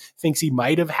Hernandez thinks he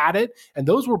might have had it. And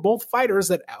those were both fighters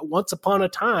that once upon a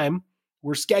time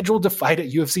were scheduled to fight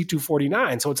at UFC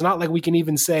 249. So it's not like we can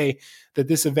even say that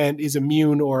this event is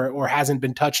immune or hasn't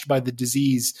been touched by the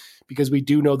disease, because we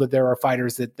do know that there are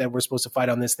fighters that were supposed to fight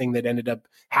on this thing that ended up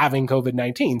having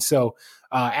COVID-19. So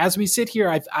as we sit here,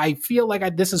 I feel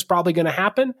like this is probably going to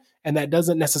happen, and that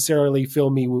doesn't necessarily fill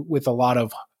me with a lot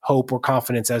of hope or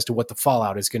confidence as to what the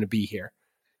fallout is going to be here.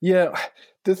 Yeah,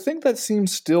 the thing that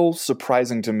seems still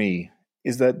surprising to me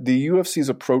is that the UFC's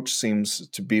approach seems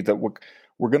to be that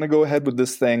we're going to go ahead with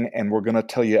this thing and we're going to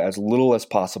tell you as little as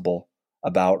possible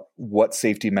about what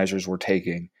safety measures we're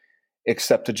taking,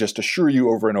 except to just assure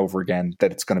you over and over again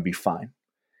that it's going to be fine.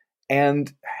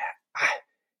 And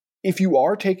if you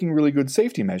are taking really good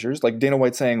safety measures, like Dana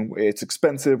White saying it's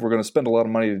expensive, we're going to spend a lot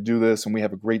of money to do this, and we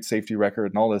have a great safety record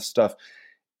and all this stuff,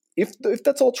 if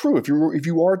that's all true, if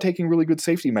you are taking really good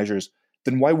safety measures,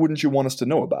 then why wouldn't you want us to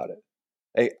know about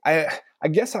it? I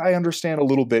guess I understand a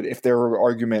little bit if their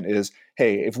argument is,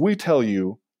 hey, if we tell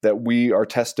you that we are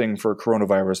testing for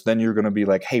coronavirus, then you're going to be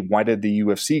like, hey, why did the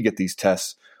UFC get these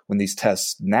tests when these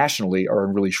tests nationally are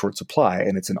in really short supply,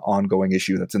 and it's an ongoing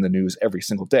issue that's in the news every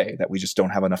single day, that we just don't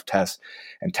have enough tests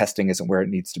and testing isn't where it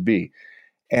needs to be.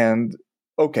 And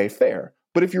okay, fair.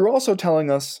 But if you're also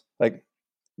telling us like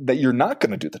that you're not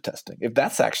going to do the testing, if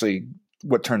that's actually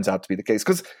what turns out to be the case,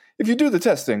 because if you do the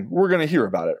testing, we're going to hear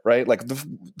about it, right? Like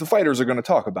the fighters are going to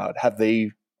talk about, have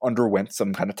they underwent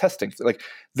some kind of testing? Like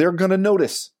they're going to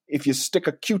notice if you stick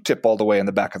a Q-tip all the way in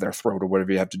the back of their throat or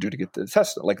whatever you have to do to get the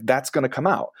test, like that's going to come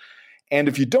out. And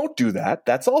if you don't do that,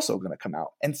 that's also going to come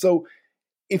out. And so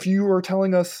if you are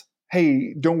telling us,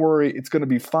 hey, don't worry, it's going to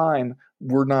be fine,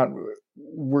 we're going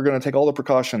to take all the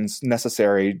precautions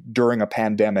necessary during a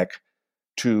pandemic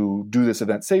to do this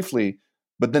event safely,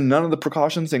 but then none of the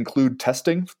precautions include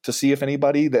testing to see if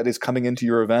anybody that is coming into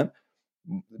your event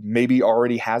maybe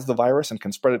already has the virus and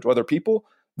can spread it to other people,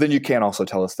 then you can't also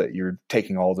tell us that you're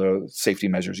taking all the safety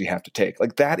measures you have to take.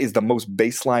 Like that is the most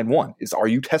baseline one, is are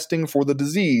you testing for the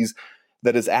disease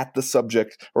that is at the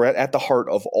subject or at the heart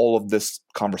of all of this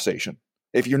conversation?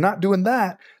 If you're not doing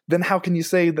that, then how can you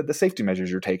say that the safety measures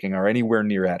you're taking are anywhere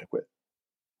near adequate?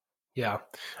 Yeah.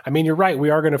 I mean, you're right.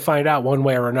 We are going to find out one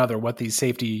way or another what these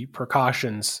safety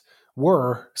precautions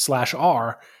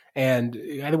were/are. And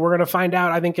we're going to find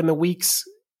out, I think, in the weeks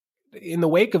in the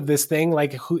wake of this thing,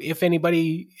 like who, if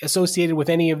anybody associated with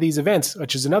any of these events,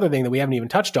 which is another thing that we haven't even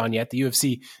touched on yet, the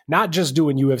UFC not just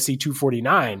doing UFC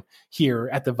 249 here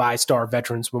at the VyStar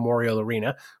Veterans Memorial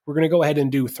Arena. We're going to go ahead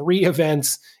and do 3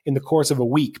 events in the course of a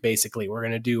week, basically. We're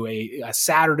going to do a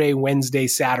Saturday, Wednesday,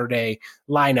 Saturday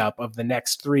lineup of the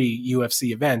next 3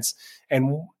 UFC events.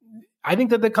 And I think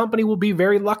that the company will be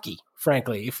very lucky,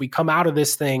 frankly, if we come out of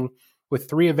this thing with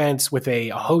 3 events with a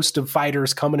host of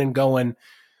fighters coming and going.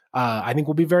 I think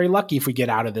we'll be very lucky if we get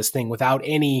out of this thing without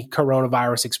any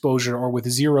coronavirus exposure or with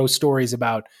 0 stories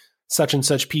about such and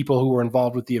such people who were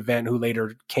involved with the event who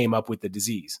later came up with the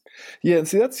disease. Yeah, and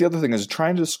see, that's the other thing, is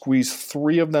trying to squeeze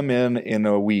 3 of them in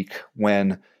a week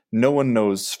when no one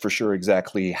knows for sure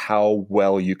exactly how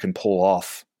well you can pull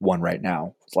off one right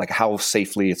now. It's like how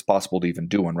safely it's possible to even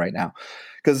do one right now.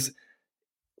 Because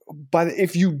but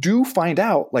if you do find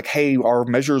out, like, hey, our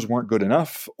measures weren't good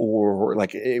enough, or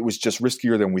like it was just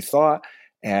riskier than we thought,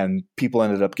 and people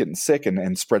ended up getting sick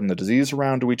and spreading the disease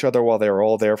around to each other while they were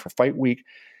all there for fight week,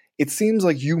 it seems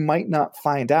like you might not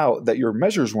find out that your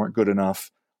measures weren't good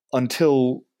enough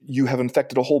until you have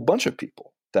infected a whole bunch of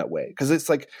people that way. Because it's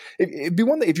like, it'd be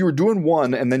one thing if you were doing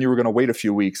one and then you were going to wait a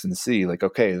few weeks and see, like,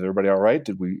 okay, is everybody all right?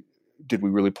 Did we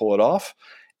really pull it off?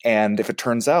 And if it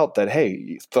turns out that,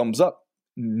 hey, thumbs up,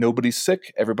 nobody's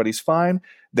sick, everybody's fine,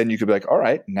 then you could be like, all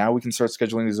right, now we can start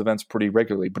scheduling these events pretty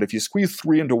regularly. But if you squeeze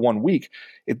 3 into 1 week,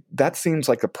 that seems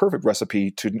like a perfect recipe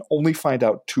to only find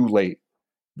out too late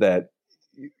that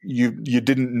you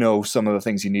didn't know some of the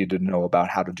things you needed to know about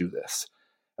how to do this.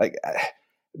 Like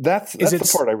that's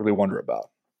the part I really wonder about.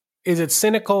 Is it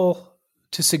cynical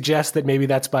to suggest that maybe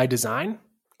that's by design?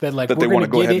 That they want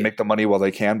to go ahead and make the money while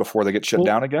they can before they get shut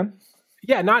down again?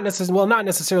 Yeah, not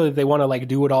necessarily that they want to like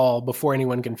do it all before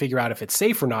anyone can figure out if it's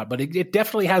safe or not, but it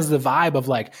definitely has the vibe of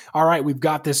like, all right, we've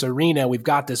got this arena, we've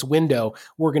got this window,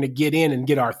 we're going to get in and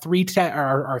get our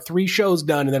 3 shows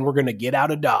done, and then we're going to get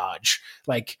out of Dodge.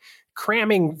 Like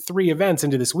cramming 3 events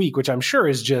into this week, which I'm sure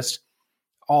is just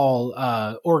all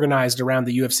organized around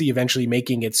the UFC eventually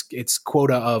making its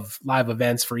quota of live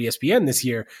events for ESPN this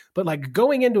year. But like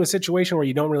going into a situation where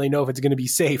you don't really know if it's going to be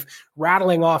safe,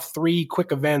 rattling off 3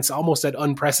 quick events almost at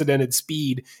unprecedented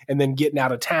speed and then getting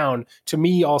out of town, to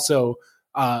me also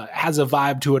has a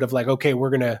vibe to it of like, okay, we're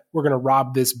gonna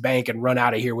rob this bank and run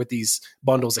out of here with these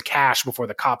bundles of cash before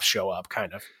the cops show up,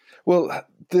 kind of. Well,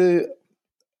 the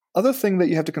other thing that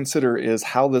you have to consider is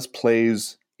how this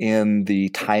plays in the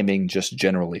timing just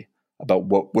generally about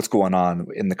what's going on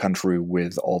in the country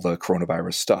with all the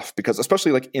coronavirus stuff. Because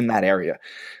especially like in that area,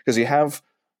 because you have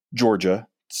Georgia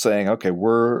saying, okay,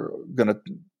 we're going to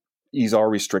ease our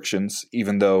restrictions,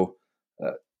 even though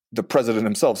the president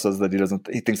himself says that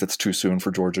he thinks it's too soon for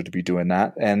Georgia to be doing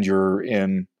that. And you're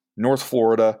in North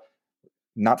Florida,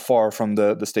 not far from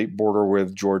the state border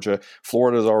with Georgia.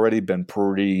 Florida's already been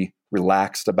pretty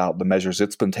relaxed about the measures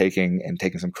it's been taking and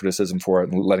taking some criticism for it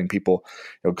and letting people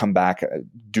come back,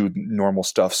 do normal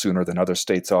stuff sooner than other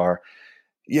states are.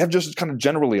 You have just kind of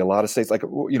generally a lot of states, like,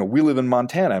 we live in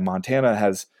Montana. Montana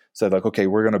has said like, okay,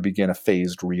 we're going to begin a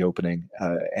phased reopening.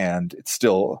 And it's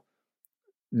still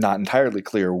not entirely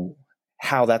clear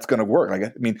how that's going to work. Like,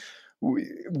 I mean,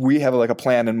 we have like a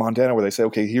plan in Montana where they say,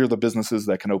 okay, here are the businesses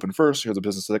that can open first. Here are the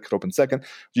businesses that can open second.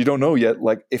 You don't know yet,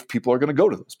 like, if people are going to go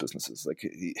to those businesses. Like,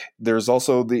 there's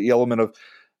also the element of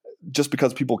just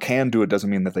because people can do it doesn't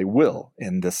mean that they will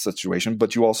in this situation.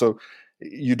 But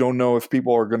you don't know if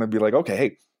people are going to be like, okay,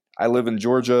 hey, I live in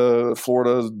Georgia,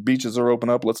 Florida, beaches are open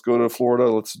up. Let's go to Florida.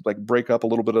 Let's like break up a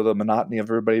little bit of the monotony of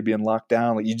everybody being locked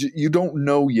down. Like, you don't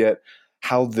know yet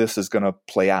how this is going to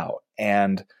play out.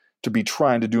 And to be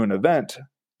trying to do an event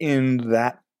in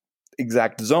that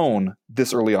exact zone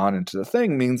this early on into the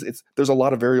thing means there's a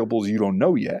lot of variables you don't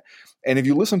know yet. And if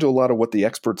you listen to a lot of what the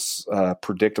experts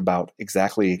predict about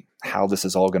exactly how this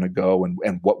is all going to go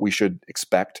and what we should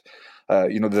expect,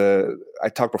 I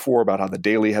talked before about how the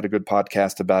Daily had a good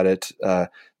podcast about it.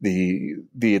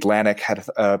 The Atlantic had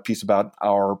a piece about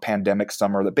our pandemic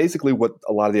summer. That basically what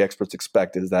a lot of the experts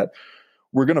expect is that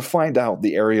we're going to find out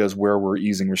the areas where we're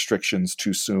easing restrictions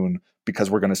too soon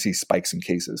because we're going to see spikes in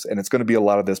cases. And it's going to be a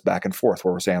lot of this back and forth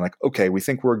where we're saying like, okay, we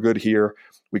think we're good here.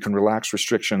 We can relax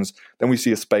restrictions. Then we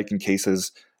see a spike in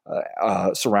cases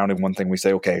surrounding one thing. We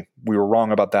say, okay, we were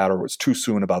wrong about that, or it was too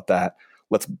soon about that.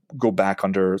 Let's go back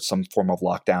under some form of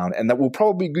lockdown. And that will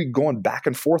probably be going back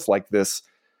and forth like this,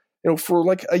 for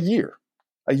like a year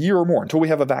or more until we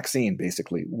have a vaccine,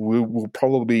 basically. We'll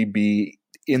probably be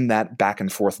in that back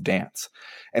and forth dance.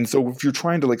 And so if you're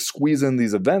trying to like squeeze in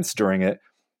these events during it,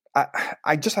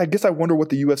 I guess I wonder what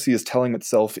the UFC is telling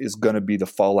itself is going to be the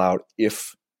fallout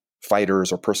if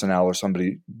fighters or personnel or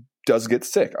somebody does get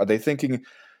sick. Are they thinking,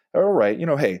 all right,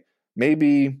 hey,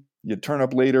 maybe you turn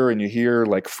up later and you hear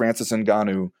like Francis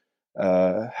Ngannou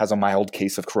has a mild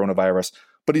case of coronavirus,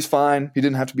 but he's fine. He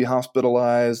didn't have to be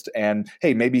hospitalized. And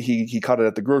hey, maybe he caught it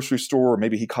at the grocery store, or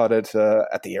maybe he caught it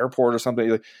at the airport or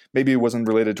something. Maybe it wasn't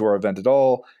related to our event at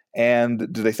all.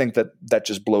 And do they think that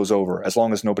just blows over as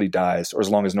long as nobody dies, or as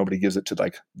long as nobody gives it to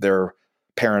like their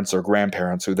parents or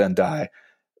grandparents who then die?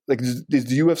 Like, is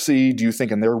the UFC, do you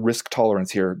think in their risk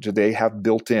tolerance here, do they have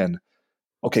built in,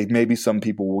 okay, maybe some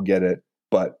people will get it,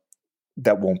 but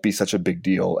that won't be such a big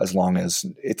deal as long as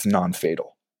it's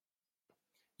non-fatal?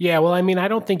 Yeah, well, I mean, I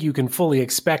don't think you can fully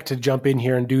expect to jump in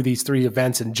here and do these 3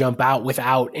 events and jump out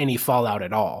without any fallout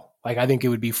at all. Like, I think it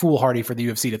would be foolhardy for the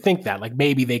UFC to think that. Like,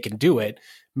 maybe they can do it,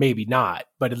 maybe not.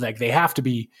 But like, they have to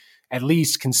be at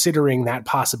least considering that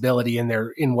possibility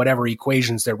in whatever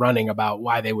equations they're running about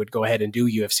why they would go ahead and do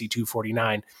UFC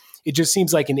 249. It just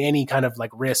seems like in any kind of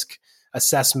like risk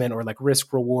assessment or like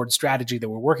risk reward strategy that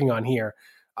we're working on here,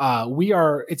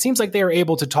 it seems like they are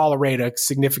able to tolerate a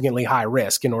significantly high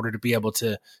risk in order to be able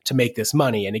to make this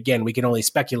money. And again, we can only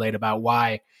speculate about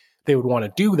why they would want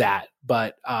to do that.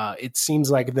 But it seems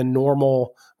like the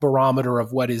normal barometer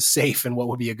of what is safe and what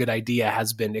would be a good idea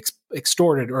has been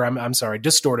distorted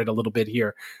a little bit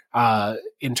here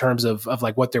in terms of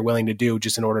like what they're willing to do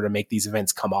just in order to make these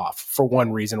events come off for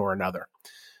one reason or another.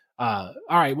 All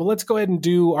right, well, let's go ahead and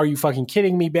do Are You Fucking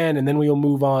Kidding Me, Ben? And then we'll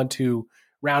move on to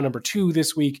round number 2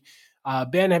 this week.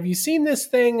 Ben, have you seen this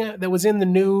thing that was in the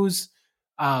news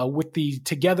with the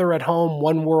Together at Home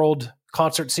One World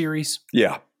concert series?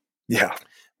 Yeah.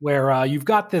 Where you've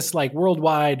got this like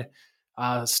worldwide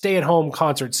stay-at-home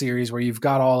concert series where you've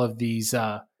got all of these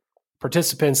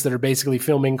participants that are basically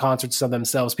filming concerts of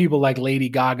themselves. People like Lady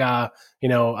Gaga,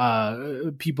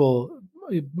 people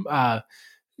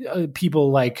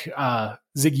like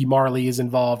Ziggy Marley is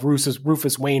involved,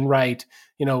 Rufus Wainwright,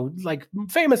 like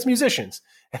famous musicians.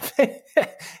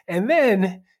 And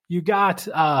then you got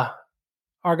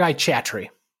our guy Chatri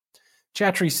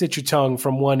Sichutung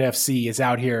from ONE FC is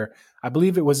out here. I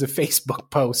believe it was a Facebook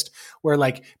post where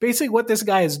like basically what this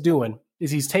guy is doing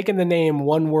is he's taken the name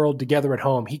One World Together at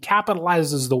Home. He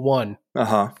capitalizes the one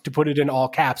to put it in all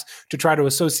caps to try to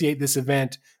associate this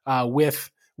event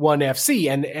with ONE FC.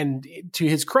 And to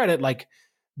his credit, like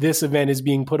this event is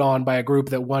being put on by a group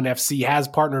that ONE FC has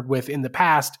partnered with in the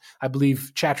past. I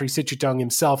believe Chatri Sichutung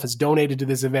himself has donated to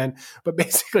this event, but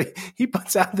basically he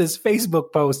puts out this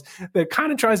Facebook post that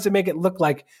kind of tries to make it look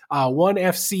like ONE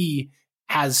FC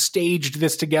has staged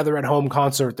this Together at Home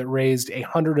concert that raised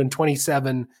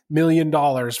 $127 million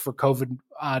for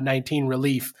COVID-19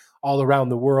 relief all around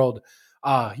the world.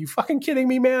 You fucking kidding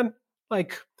me, man?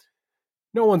 Like,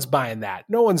 no one's buying that.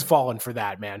 No one's falling for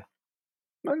that, man.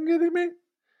 Not kidding me?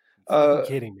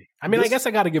 Kidding me. I mean, I guess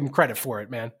I got to give him credit for it,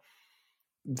 man.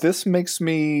 This makes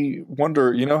me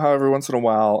wonder, how every once in a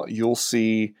while you'll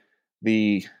see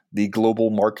the global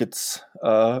markets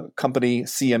company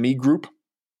CME Group.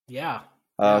 Yeah.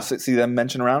 See them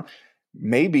mentioned around.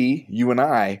 Maybe you and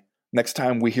I, next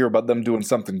time we hear about them doing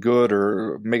something good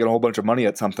or making a whole bunch of money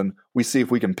at something, we see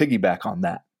if we can piggyback on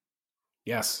that.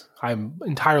 Yes, I'm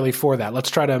entirely for that. Let's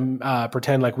try to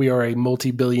pretend like we are a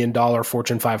multi-billion-dollar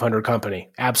Fortune 500 company.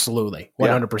 Absolutely,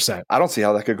 100%. Yeah. I don't see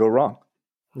how that could go wrong.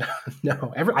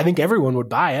 No, I think everyone would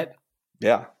buy it.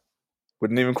 Yeah,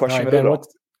 wouldn't even question it Ben, at all.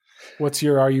 What's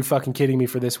your "Are you fucking kidding me"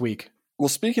 for this week? Well,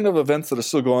 speaking of events that are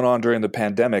still going on during the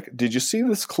pandemic, did you see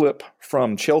this clip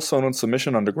from Chael Sonnen's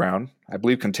Submission Underground? I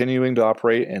believe continuing to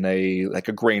operate in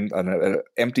an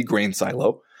empty grain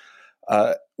silo,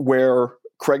 where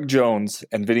Craig Jones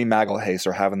and Vinny Magalhaes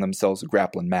are having themselves a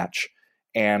grappling match.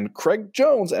 And Craig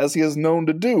Jones, as he is known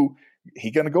to do,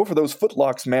 he's going to go for those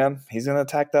footlocks, man. He's going to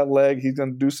attack that leg. He's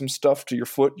going to do some stuff to your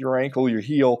foot, your ankle, your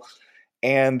heel.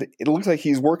 And it looks like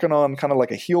he's working on kind of like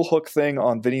a heel hook thing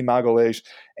on Vinny Magalhaes.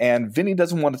 And Vinny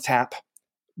doesn't want to tap.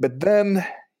 But then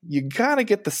you kind of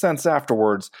get the sense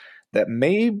afterwards that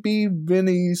maybe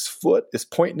Vinny's foot is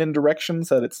pointing in directions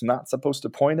that it's not supposed to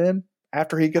point in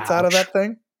after he gets out of that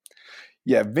thing.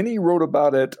 Yeah, Vinny wrote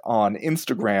about it on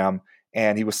Instagram,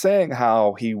 and he was saying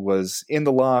how he was in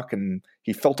the lock and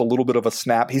he felt a little bit of a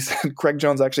snap. He said Craig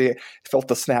Jones actually felt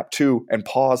the snap too and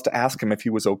paused to ask him if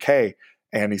he was okay.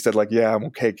 And he said, like, yeah, I'm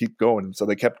okay, keep going. And so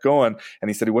they kept going, and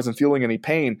he said he wasn't feeling any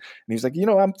pain. And he's like,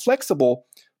 I'm flexible,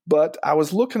 but I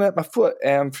was looking at my foot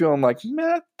and feeling like,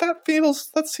 man, that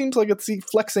seems like it's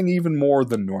flexing even more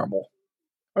than normal.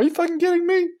 Are you fucking kidding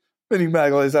me? Vinny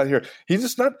Magalhaes out here. He's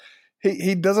just not...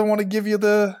 He doesn't want to give you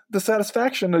the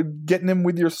satisfaction of getting him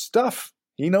with your stuff.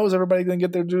 He knows everybody's going to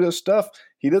get there to do their stuff.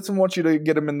 He doesn't want you to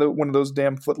get him in one of those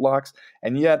damn foot locks.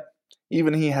 And yet,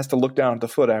 even he has to look down at the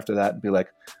foot after that and be like,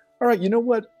 all right, you know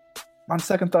what? On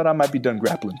second thought, I might be done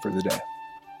grappling for the day.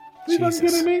 Are you fucking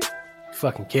kidding me?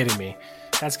 Fucking kidding me.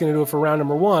 That's going to do it for round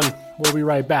number 1. We'll be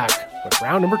right back with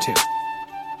round number 2.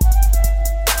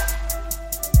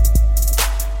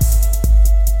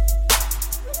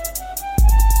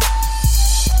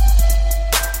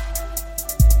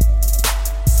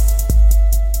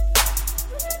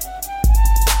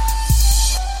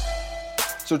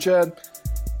 So, Chad,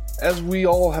 as we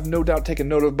all have no doubt taken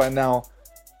note of by now,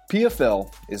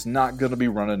 PFL is not going to be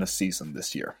running a season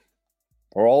this year.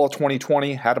 For all of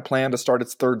 2020, had a plan to start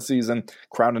its third season,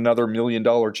 crown another $1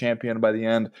 million champion by the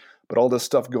end, but all this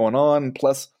stuff going on,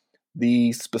 plus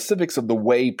the specifics of the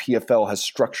way PFL has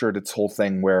structured its whole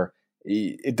thing where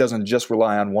it doesn't just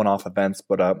rely on one-off events,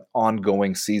 but an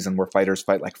ongoing season where fighters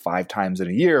fight like 5 times in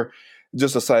a year,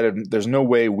 just decided there's no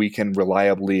way we can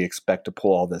reliably expect to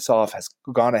pull all this off, has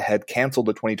gone ahead, canceled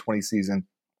the 2020 season,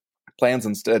 plans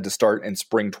instead to start in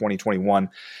spring 2021.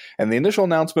 And the initial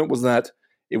announcement was that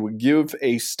it would give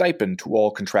a stipend to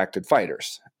all contracted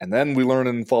fighters. And then we learned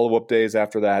in follow-up days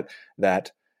after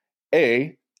that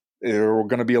A, there were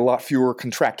going to be a lot fewer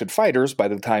contracted fighters by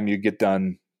the time you get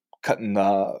done cutting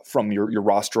from your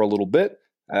roster a little bit.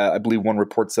 I believe one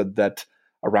report said that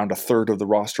around a third of the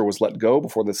roster was let go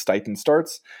before the stipend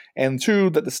starts, and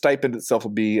 2, that the stipend itself will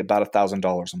be about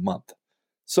 $1,000 a month.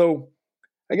 So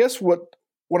I guess what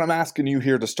I'm asking you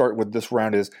here to start with this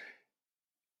round is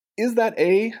that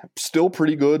A, still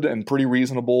pretty good and pretty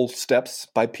reasonable steps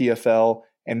by PFL,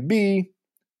 and B,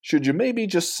 should you maybe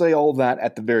just say all that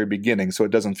at the very beginning so it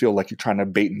doesn't feel like you're trying to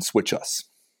bait and switch us?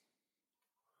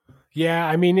 Yeah,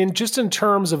 I mean, in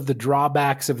terms of the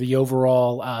drawbacks of the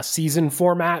overall season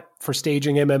format for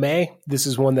staging MMA, this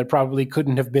is one that probably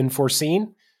couldn't have been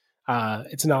foreseen.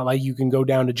 It's not like you can go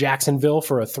down to Jacksonville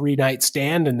for a 3-night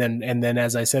stand and then,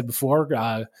 as I said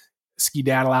before,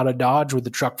 skedaddle out of Dodge with a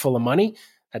truck full of money.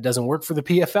 That doesn't work for the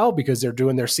PFL because they're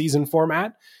doing their season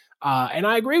format. And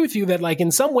I agree with you that, like,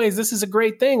 in some ways, this is a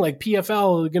great thing. Like,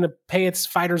 PFL is going to pay its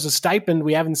fighters a stipend.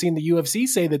 We haven't seen the UFC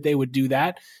say that they would do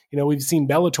that. We've seen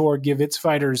Bellator give its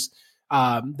fighters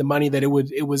the money that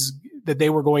that they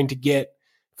were going to get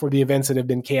for the events that have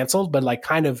been canceled. But like,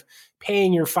 kind of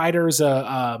paying your fighters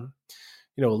a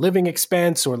living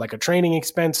expense or like a training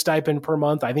expense stipend per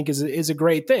month, I think is a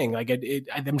great thing. Like,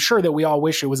 I'm sure that we all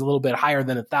wish it was a little bit higher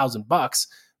than $1,000,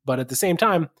 but at the same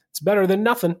time, it's better than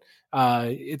nothing.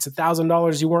 It's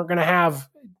 $1,000 you weren't going to have,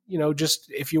 just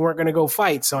if you weren't going to go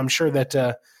fight. So I'm sure that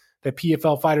the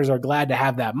PFL fighters are glad to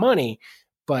have that money.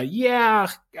 But yeah,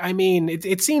 I mean,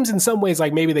 it seems in some ways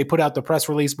like maybe they put out the press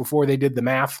release before they did the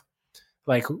math.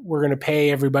 Like, we're going to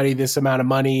pay everybody this amount of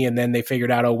money, and then they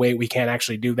figured out, oh wait, we can't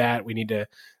actually do that. We need to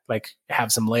like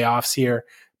have some layoffs here.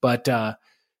 But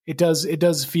it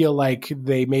does feel like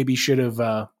they maybe should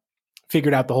have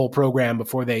figured out the whole program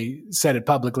before they said it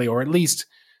publicly, or at least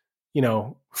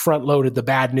front loaded the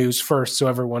bad news first, so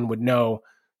everyone would know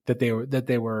that they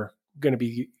were going to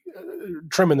be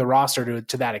trimming the roster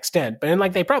to that extent. But then,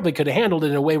 like, they probably could have handled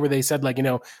it in a way where they said, like,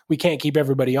 we can't keep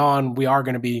everybody on. We are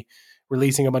going to be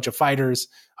releasing a bunch of fighters.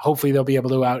 Hopefully they'll be able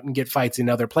to go out and get fights in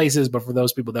other places. But for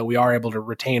those people that we are able to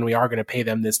retain, we are going to pay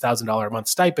them this $1,000 a month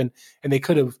stipend. And they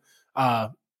could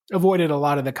have avoided a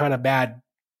lot of the kind of bad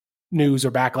news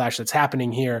or backlash that's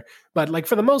happening here. But like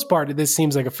for the most part, this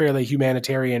seems like a fairly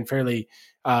humanitarian, fairly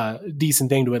decent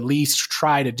thing to at least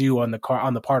try to do on the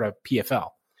part of PFL.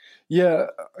 Yeah,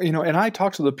 and I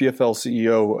talked to the PFL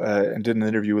CEO and did an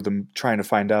interview with them trying to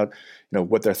find out,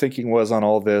 what their thinking was on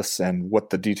all this and what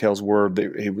the details were.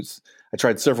 I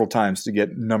tried several times to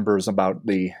get numbers about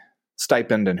the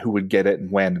stipend and who would get it and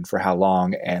when and for how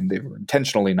long, and they were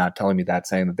intentionally not telling me that,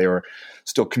 saying that they were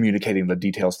still communicating the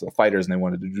details to the fighters and they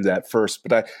wanted to do that first.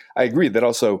 But I agree that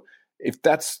also, if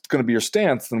that's going to be your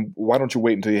stance, then why don't you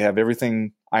wait until you have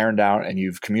everything ironed out and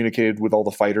you've communicated with all the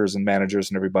fighters and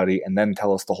managers and everybody, and then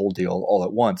tell us the whole deal all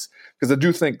at once? Because I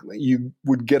do think you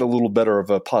would get a little better of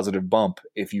a positive bump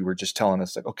if you were just telling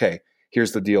us, like, okay,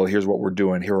 here's the deal, here's what we're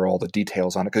doing, here are all the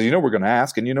details on it. Because we're going to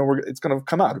ask, and it's going to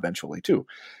come out eventually too.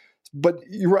 But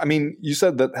you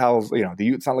said that how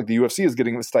it's not like the UFC is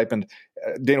getting the stipend.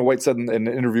 Dana White said in an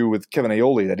interview with Kevin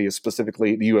Aioli that the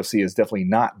UFC is definitely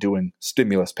not doing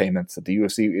stimulus payments. That the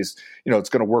UFC is, it's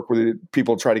going to work with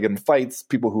people to try to get in fights,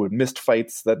 people who had missed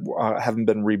fights that haven't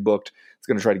been rebooked. It's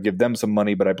going to try to give them some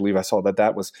money. But I believe I saw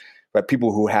that was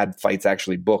people who had fights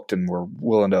actually booked and were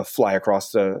willing to fly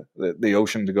across the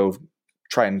ocean to go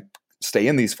try and stay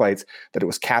in these fights, that it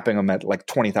was capping them at like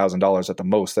 $20,000 at the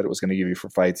most that it was going to give you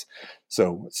for fights.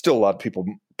 So still a lot of people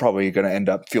probably going to end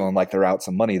up feeling like they're out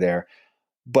some money there.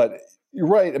 But you're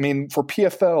right. For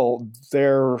PFL,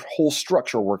 their whole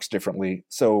structure works differently.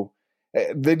 So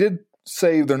they did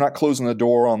say they're not closing the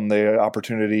door on the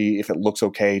opportunity if it looks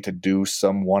okay to do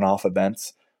some one-off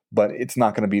events, but it's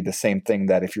not going to be the same thing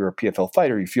that if you're a PFL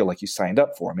fighter, you feel like you signed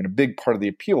up for. A big part of the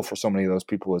appeal for so many of those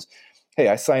people is, hey,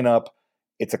 I sign up.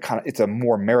 It's a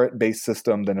more merit-based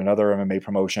system than in other MMA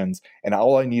promotions, and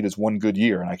all I need is one good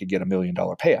year, and I could get $1 million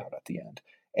payout at the end.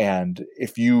 And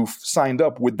if you've signed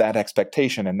up with that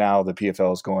expectation, and now the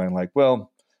PFL is going like,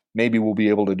 well, maybe we'll be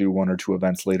able to do one or two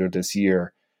events later this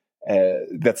year,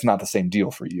 that's not the same deal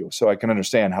for you. So I can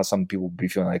understand how some people would be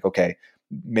feeling like, okay,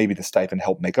 maybe the stipend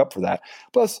helped make up for that.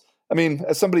 Plus,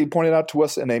 as somebody pointed out to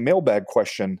us in a mailbag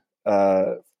question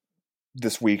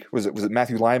this week, was it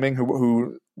Matthew Liming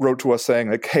who wrote to us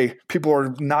saying, like, hey, people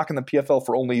are knocking the PFL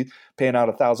for only paying out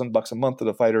 $1,000 a month to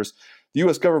the fighters. The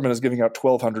U.S. government is giving out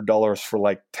 $1,200 for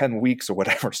like 10 weeks or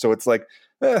whatever. So it's like,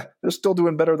 they're still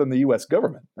doing better than the U.S.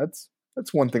 government. That's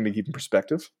one thing to keep in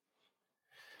perspective.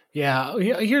 Yeah.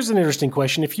 Here's an interesting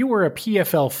question. If you were a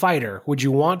PFL fighter, would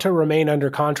you want to remain under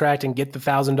contract and get the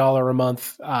 $1,000 a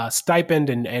month stipend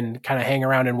and kind of hang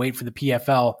around and wait for the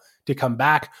PFL to come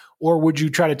back? Or would you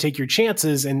try to take your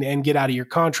chances and get out of your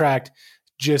contract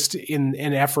just in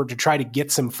an effort to try to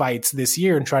get some fights this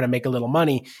year and try to make a little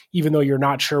money, even though you're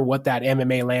not sure what that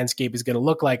MMA landscape is going to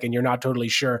look like, and you're not totally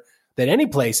sure that any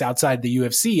place outside the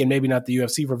UFC, and maybe not the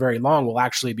UFC for very long, will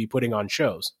actually be putting on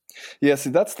shows? Yeah,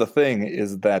 see, that's the thing,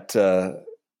 is that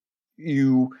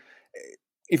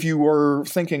if you were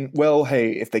thinking, well,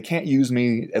 hey, if they can't use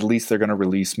me, at least they're going to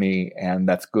release me, and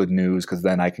that's good news because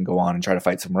then I can go on and try to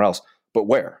fight somewhere else. But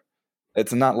where?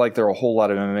 It's not like there are a whole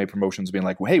lot of MMA promotions being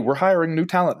like, well, hey, we're hiring new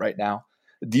talent right now.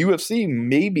 The UFC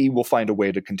maybe will find a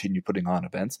way to continue putting on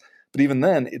events, but even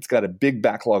then, it's got a big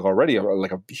backlog already,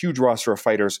 like a huge roster of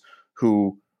fighters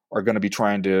who are going to be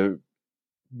trying to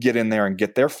get in there and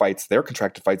get their fights, their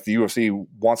contracted fights. The UFC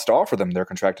wants to offer them their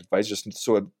contracted fights just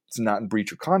so it's not in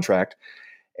breach of contract.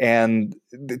 And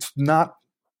it's not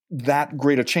that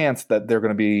great a chance that they're going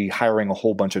to be hiring a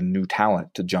whole bunch of new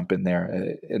talent to jump in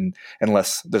there, and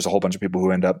unless there's a whole bunch of people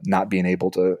who end up not being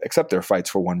able to accept their fights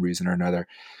for one reason or another.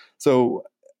 So,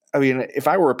 if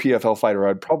I were a PFL fighter,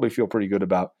 I'd probably feel pretty good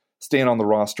about staying on the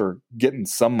roster, getting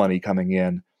some money coming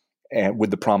in, and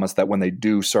with the promise that when they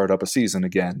do start up a season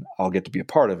again, I'll get to be a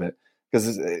part of it.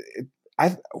 Because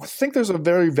I think there's a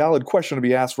very valid question to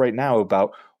be asked right now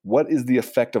about what is the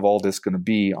effect of all this going to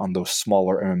be on those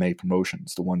smaller MMA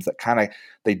promotions, the ones that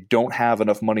they don't have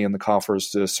enough money in the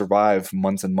coffers to survive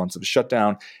months and months of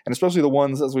shutdown, and especially the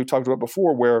ones, as we've talked about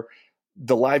before, where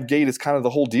the live gate is kind of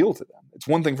the whole deal to them. It's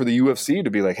one thing for the UFC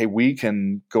to be like, hey, we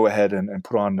can go ahead and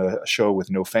put on a show with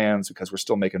no fans because we're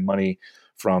still making money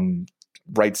from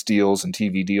rights deals and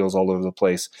TV deals all over the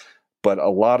place. But a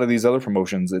lot of these other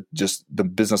promotions, the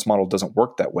business model doesn't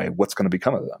work that way. What's going to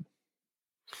become of them?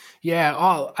 Yeah,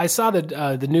 I saw that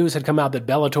the news had come out that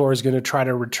Bellator is going to try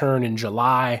to return in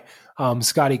July.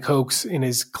 Scotty Cokes, in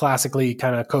his classically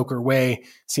kind of Coker way,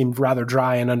 seemed rather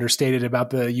dry and understated about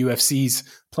the UFC's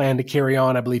plan to carry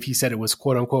on. I believe he said it was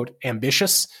quote unquote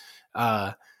ambitious.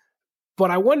 But But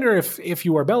I wonder if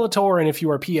you are Bellator and if you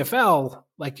are PFL,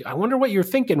 like, I wonder what you're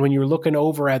thinking when you're looking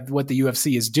over at what the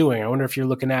UFC is doing. I wonder if you're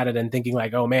looking at it and thinking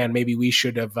like, oh man, maybe we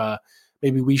shouldn't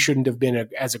have been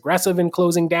as aggressive in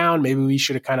closing down. Maybe we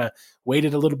should have kind of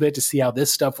waited a little bit to see how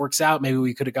this stuff works out. Maybe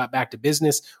we could have got back to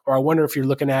business. Or I wonder if you're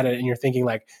looking at it and you're thinking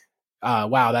like,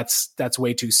 wow, that's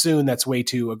way too soon. That's way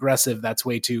too aggressive. That's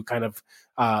way too kind of,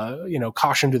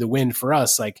 caution to the wind for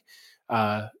us. Like,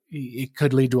 it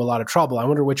could lead to a lot of trouble. I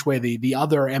wonder which way the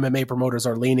other MMA promoters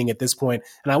are leaning at this point.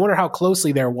 And I wonder how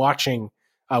closely they're watching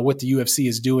what the UFC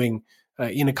is doing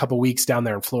in a couple weeks down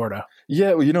there in Florida.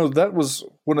 Yeah, well, that was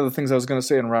one of the things I was going to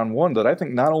say in round one, that I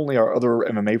think not only are other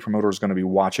MMA promoters going to be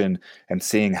watching and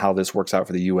seeing how this works out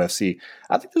for the UFC,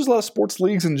 I think there's a lot of sports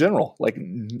leagues in general, like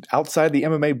outside the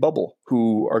MMA bubble,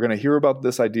 who are going to hear about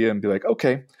this idea and be like,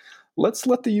 okay, let's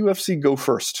let the UFC go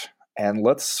first and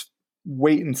let's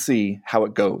wait and see how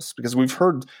it goes. Because we've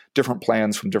heard different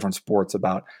plans from different sports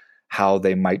about how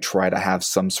they might try to have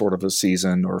some sort of a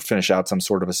season or finish out some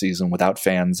sort of a season without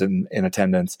fans in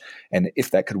attendance, and if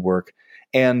that could work.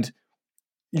 And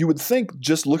you would think,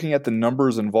 just looking at the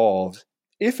numbers involved,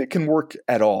 if it can work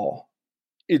at all,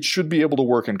 it should be able to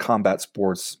work in combat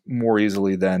sports more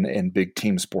easily than in big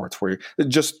team sports, where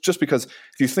just because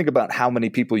if you think about how many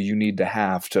people you need to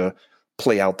have to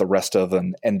play out the rest of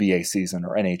an NBA season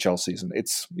or NHL season,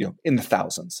 it's in the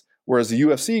thousands. Whereas the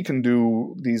UFC can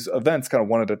do these events kind of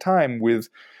one at a time with,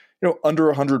 under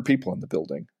 100 people in the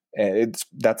building.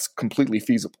 That's completely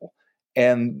feasible.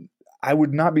 And I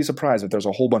would not be surprised if there's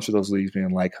a whole bunch of those leagues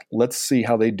being like, let's see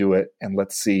how they do it, and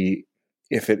let's see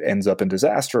if it ends up in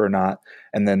disaster or not.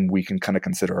 And then we can kind of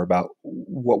consider about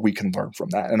what we can learn from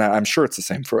that. And I'm sure it's the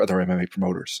same for other MMA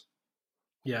promoters.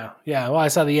 Yeah. Well, I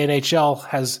saw the NHL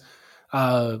has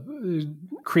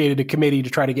created a committee to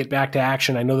try to get back to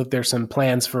action. I know that there's some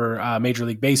plans for Major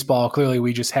League Baseball. Clearly,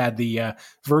 we just had the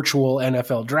virtual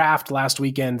NFL draft last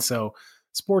weekend, so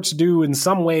sports do in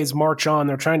some ways march on.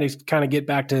 They're trying to kind of get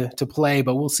back to play,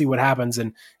 but we'll see what happens.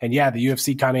 And yeah, the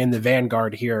UFC kind of in the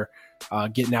vanguard here,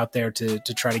 getting out there to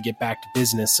try to get back to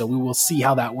business. So we will see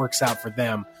how that works out for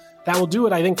them. That will do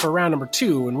it, I think, for round number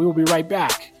 2, and we will be right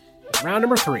back with round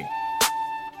number 3.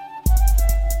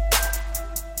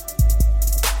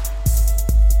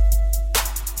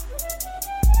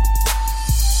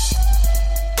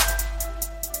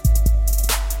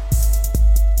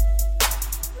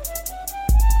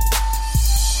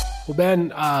 Well, Ben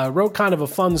wrote kind of a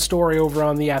fun story over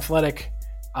on The Athletic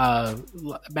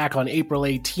back on April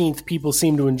 18th. People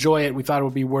seem to enjoy it. We thought it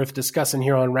would be worth discussing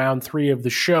here on round 3 of the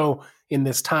show in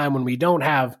this time when we don't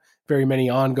have very many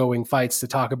ongoing fights to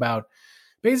talk about.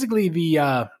 Basically,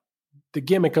 the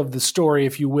gimmick of the story,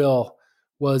 if you will,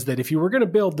 was that if you were going to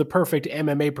build the perfect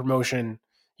MMA promotion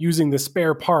using the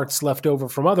spare parts left over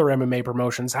from other MMA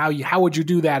promotions, how would you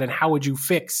do that, and how would you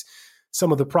fix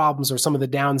some of the problems or some of the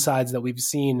downsides that we've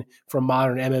seen from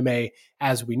modern MMA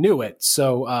as we knew it?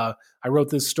 So I wrote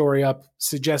this story up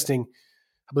suggesting,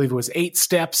 I believe it was 8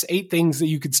 steps, 8 things that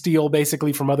you could steal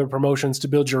basically from other promotions to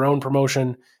build your own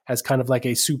promotion as kind of like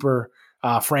a super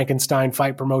Frankenstein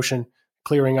fight promotion,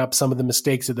 clearing up some of the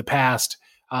mistakes of the past.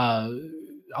 I'll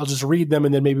just read them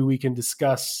and then maybe we can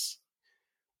discuss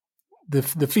the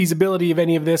feasibility of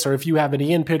any of this, or if you have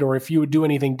any input, or if you would do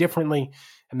anything differently.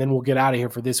 And then we'll get out of here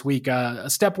for this week.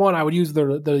 Step 1, I would use the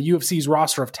UFC's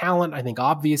roster of talent, I think,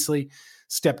 obviously.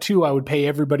 Step 2, I would pay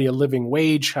everybody a living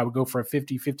wage. I would go for a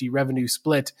 50-50 revenue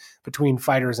split between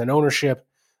fighters and ownership.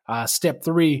 Step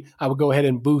 3, I would go ahead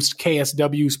and boost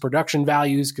KSW's production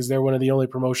values, because they're one of the only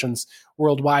promotions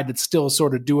worldwide that's still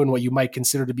sort of doing what you might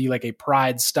consider to be like a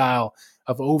Pride style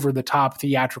of over-the-top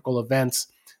theatrical events.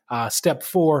 Step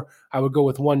 4, I would go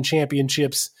with One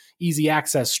Championships easy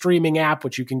access streaming app,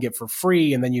 which you can get for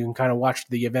free, and then you can kind of watch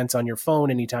the events on your phone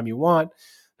anytime you want.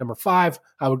 Number 5,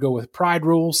 I would go with Pride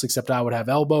rules, except I would have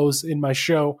elbows in my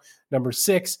show. Number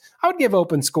 6, I would give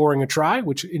open scoring a try,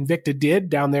 which Invicta did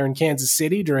down there in Kansas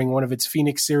City during one of its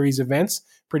Phoenix Series events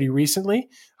pretty recently.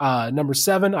 Number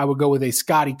 7, I would go with a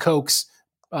Scotty Cokes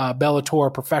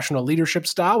Bellator professional leadership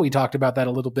style. We talked about that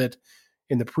a little bit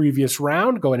in the previous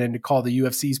round, going in to call the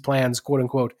UFC's plans, quote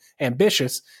unquote,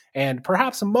 ambitious, and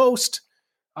perhaps most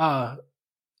applicable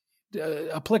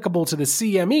to the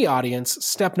CME audience.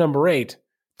 Step number 8,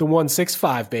 the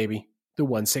 165, baby. The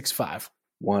 165.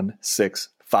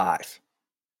 165.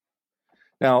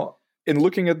 Now, in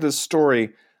looking at this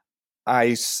story,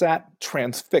 I sat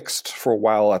transfixed for a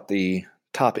while at the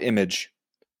top image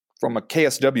from a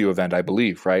KSW event, I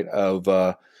believe, right?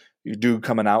 Of you dude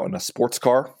coming out in a sports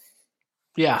car.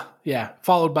 Yeah.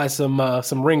 Followed by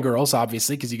some ring girls,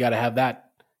 obviously, because you got to have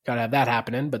that Got to have that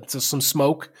happening, but just some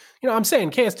smoke. I'm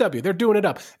saying KSW, they're doing it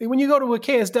up. When you go to a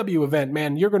KSW event,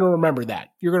 man, you're going to remember that.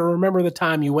 You're going to remember the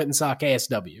time you went and saw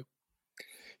KSW.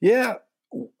 Yeah.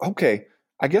 Okay.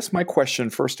 I guess my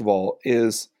question, first of all,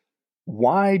 is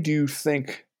why do you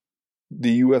think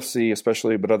the UFC,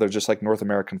 especially, but other just like North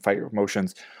American fight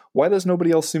promotions, why does nobody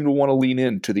else seem to want to lean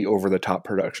into the over-the-top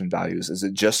production values? Is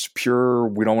it just pure,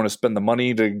 we don't want to spend the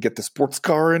money to get the sports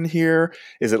car in here?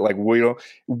 Is it like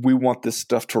we want this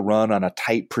stuff to run on a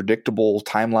tight, predictable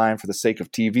timeline for the sake of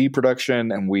TV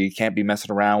production, and we can't be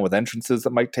messing around with entrances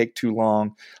that might take too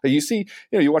long? Like you see,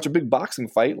 you watch a big boxing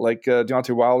fight like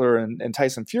Deontay Wilder and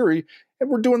Tyson Fury, and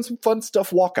we're doing some fun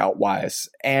stuff walkout-wise,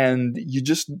 and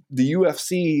the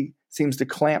UFC seems to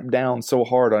clamp down so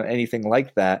hard on anything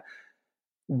like that.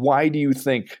 Why do you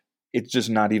think it's just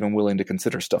not even willing to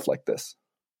consider stuff like this?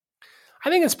 I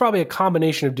think it's probably a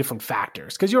combination of different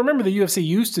factors. Because you remember the UFC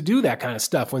used to do that kind of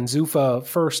stuff when Zuffa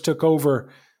first took over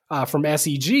from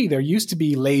SEG. There used to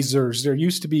be lasers. There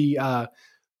used to be,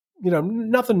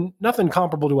 nothing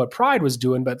comparable to what Pride was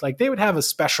doing. But like they would have a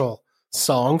special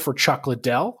song for Chuck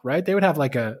Liddell, right? They would have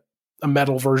like a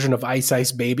metal version of Ice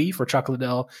Ice Baby for Chuck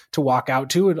Liddell to walk out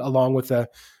to, along with a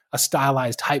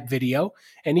stylized hype video.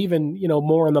 And even,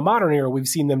 more in the modern era, we've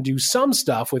seen them do some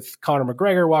stuff with Conor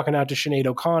McGregor walking out to Sinead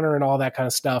O'Connor and all that kind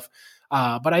of stuff.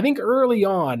 But I think early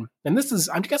on, and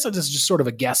I guess this is just sort of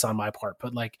a guess on my part,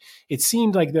 but like it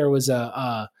seemed like there was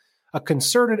a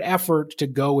concerted effort to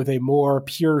go with a more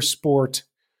pure sport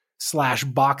 /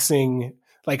 boxing,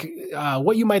 like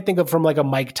what you might think of from like a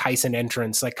Mike Tyson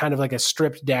entrance, like kind of like a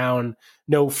stripped down,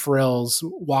 no frills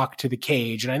walk to the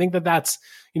cage. And I think that's,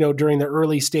 during the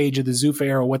early stage of the Zuffa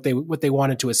era, what they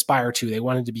wanted to aspire to. They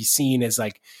wanted to be seen as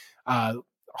like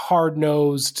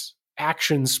hard-nosed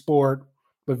action sport,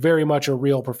 but very much a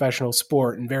real professional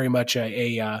sport and very much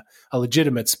a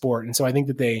legitimate sport. And so I think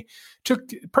that they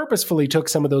purposefully took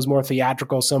some of those more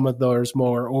theatrical, some of those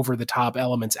more over-the-top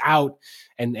elements out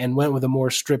and went with a more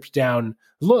stripped down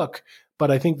look. But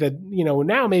I think that,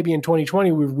 now maybe in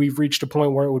 2020, we've reached a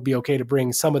point where it would be okay to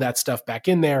bring some of that stuff back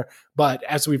in there. But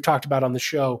as we've talked about on the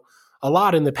show a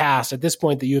lot in the past, at this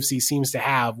point, the UFC seems to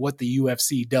have what the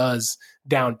UFC does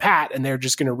down pat, and they're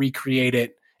just going to recreate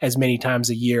it as many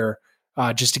times a year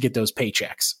just to get those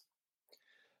paychecks.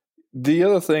 The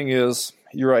other thing is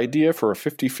your idea for a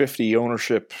 50-50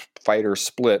 ownership fighter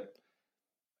split.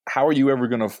 How are you ever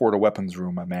going to afford a weapons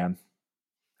room, my man?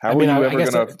 How are you ever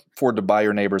going to afford to buy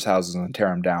your neighbors' houses and tear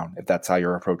them down if that's how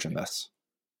you're approaching this?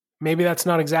 Maybe that's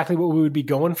not exactly what we would be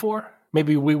going for.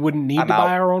 Maybe we wouldn't need to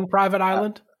buy our own private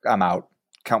island. I'm out.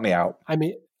 Count me out. I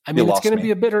mean, it's going to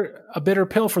be a bitter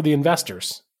pill for the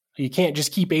investors. You can't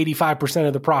just keep 85%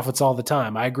 of the profits all the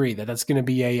time. I agree that's going to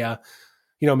be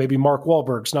maybe Mark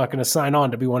Wahlberg's not going to sign on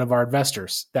to be one of our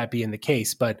investors, that being the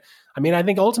case. But I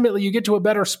think ultimately you get to a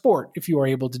better sport if you are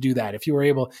able to do that. If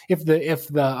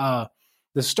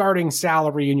the starting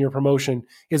salary in your promotion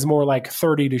is more like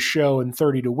 30 to show and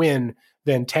 30 to win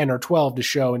than 10 or 12 to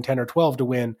show and 10 or 12 to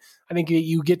win, I think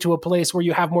you get to a place where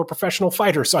you have more professional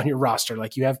fighters on your roster.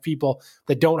 Like you have people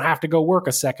that don't have to go work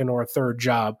a second or a third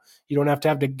job. You don't have to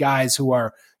have the guys who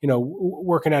are,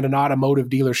 working at an automotive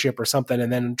dealership or something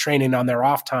and then training on their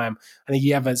off time. I think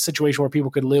you have a situation where people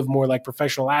could live more like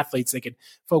professional athletes. They could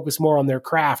focus more on their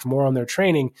craft, more on their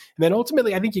training. And then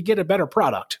ultimately, I think you get a better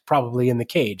product probably in the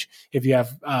cage if you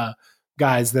have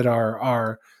guys that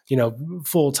are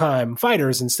full-time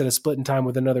fighters instead of splitting time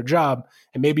with another job.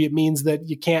 And maybe it means that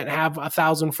you can't have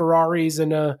 1,000 Ferraris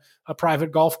and a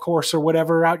private golf course or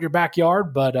whatever out your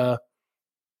backyard. But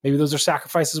maybe those are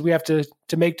sacrifices we have to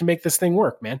make this thing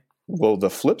work, man. Well, the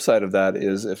flip side of that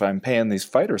is if I'm paying these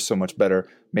fighters so much better,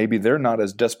 maybe they're not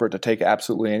as desperate to take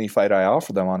absolutely any fight I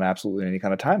offer them on absolutely any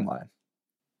kind of timeline.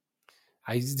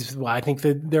 I think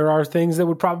that there are things that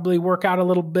would probably work out a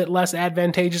little bit less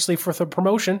advantageously for the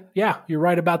promotion. Yeah, you're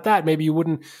right about that. Maybe you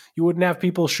wouldn't have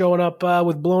people showing up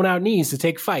with blown out knees to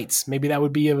take fights. Maybe that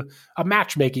would be a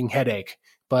matchmaking headache.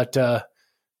 But those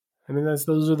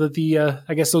are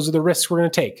the risks we're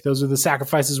going to take. Those are the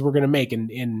sacrifices we're going to make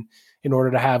in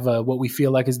order to have what we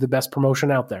feel like is the best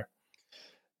promotion out there.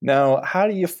 Now, how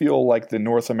do you feel like the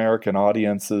North American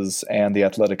audiences and the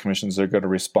athletic commissions are going to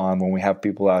respond when we have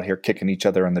people out here kicking each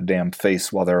other in the damn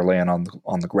face while they're laying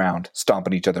on the ground,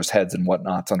 stomping each other's heads and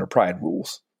whatnots under Pride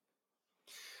rules?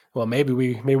 Well, maybe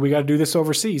we got to do this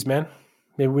overseas, man.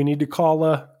 Maybe we need to call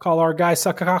our guy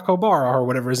Sakakako Bara or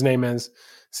whatever his name is.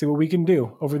 See what we can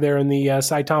do over there in the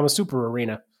Saitama Super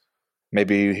Arena.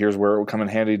 Maybe here's where it would come in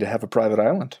handy to have a private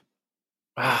island.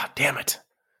 Ah, damn it.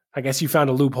 I guess you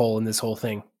found a loophole in this whole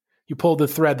thing. You pulled the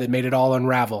thread that made it all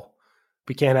unravel.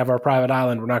 we can't have our private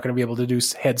island. We're not going to be able to do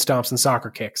head stomps and soccer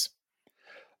kicks.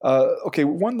 Okay,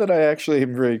 one that I actually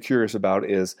am very curious about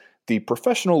is the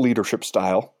professional leadership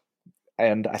style.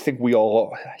 And I think we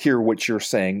all hear what you're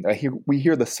saying. We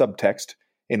hear the subtext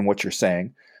in what you're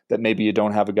saying, that maybe you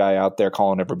don't have a guy out there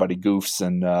calling everybody goofs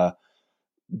and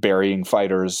burying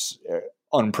fighters,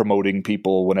 unpromoting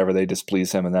people whenever they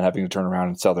displease him, and then having to turn around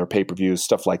and sell their pay-per-views,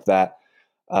 stuff like that,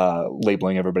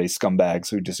 labeling everybody scumbags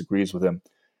who disagrees with him.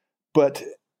 But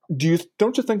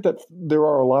don't you think that there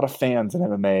are a lot of fans in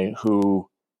MMA who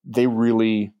they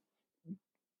really,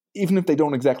 even if they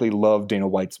don't exactly love Dana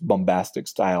White's bombastic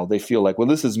style, they feel like, well,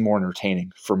 this is more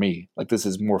entertaining for me. Like, this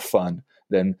is more fun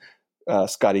than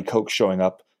Scotty Koch showing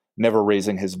up, never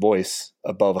raising his voice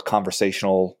above a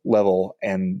conversational level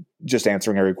and just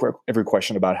answering every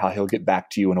question about how he'll get back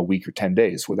to you in a week or 10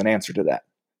 days with an answer to that.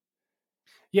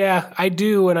 Yeah, I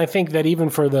do. And I think that even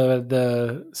for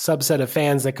the subset of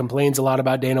fans that complains a lot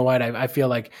about Dana White, I feel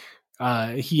like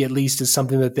he at least is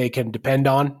something that they can depend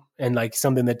on, and like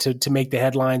something that to make the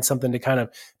headlines, something to kind of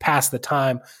pass the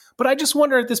time. But I just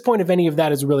wonder at this point if any of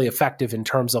that is really effective in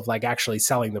terms of like actually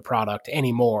selling the product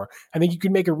anymore. I think you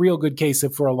could make a real good case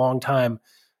that for a long time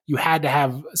you had to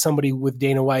have somebody with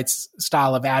Dana White's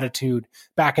style of attitude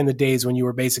back in the days when you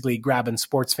were basically grabbing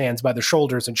sports fans by the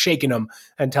shoulders and shaking them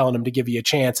and telling them to give you a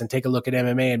chance and take a look at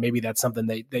MMA, and maybe that's something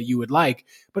that you would like.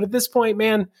 But at this point,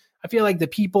 man, I feel like the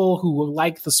people who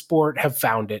like the sport have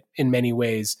found it in many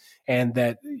ways, and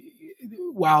that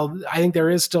while I think there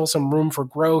is still some room for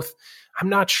growth, I'm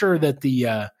not sure that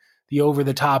the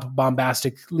over-the-top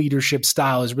bombastic leadership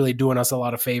style is really doing us a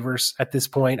lot of favors at this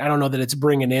point. I don't know that it's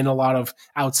bringing in a lot of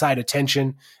outside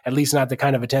attention, at least not the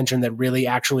kind of attention that really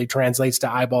actually translates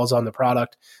to eyeballs on the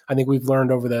product. I think we've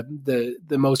learned over the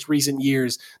most recent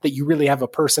years that you really have a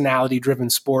personality-driven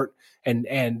sport.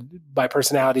 And by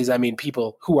personalities, I mean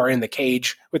people who are in the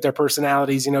cage with their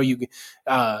personalities. You know,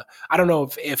 I don't know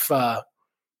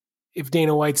if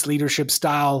Dana White's leadership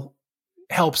style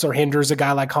helps or hinders a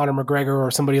guy like Conor McGregor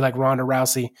or somebody like Ronda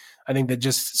Rousey. I think that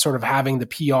just sort of having the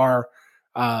PR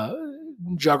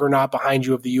juggernaut behind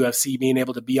you of the UFC, being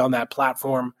able to be on that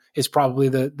platform, is probably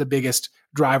the biggest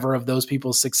driver of those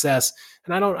people's success.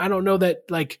 And I don't know that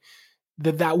like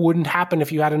that wouldn't happen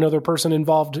if you had another person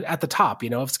involved at the top. You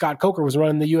know, if Scott Coker was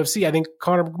running the UFC, I think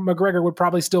Conor McGregor would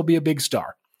probably still be a big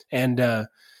star. And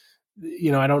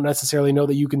you know, I don't necessarily know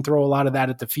that you can throw a lot of that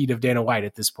at the feet of Dana White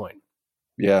at this point.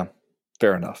 Yeah.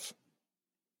 Fair enough.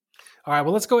 All right,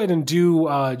 well, let's go ahead and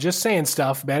do Just Saying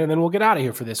Stuff, Ben, and then we'll get out of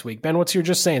here for this week. Ben, what's your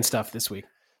Just Saying Stuff this week?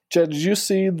 Chad, did you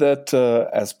see that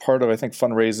as part of, I think,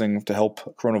 fundraising to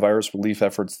help coronavirus relief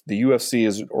efforts, the UFC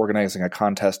is organizing a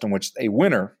contest in which a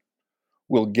winner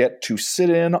will get to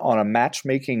sit in on a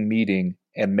matchmaking meeting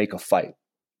and make a fight?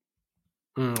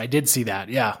 I did see that,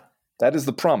 yeah. That is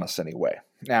the promise, anyway.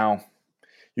 Now,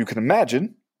 you can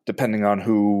imagine, depending on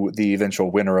who the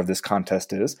eventual winner of this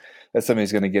contest is, that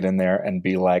somebody's going to get in there and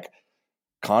be like,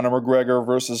 Conor McGregor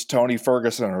versus Tony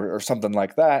Ferguson or something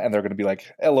like that. And they're going to be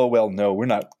like, LOL, no, we're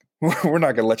not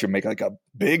going to let you make like a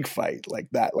big fight like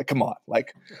that. Like, come on,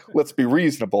 like, let's be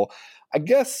reasonable. I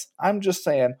guess I'm just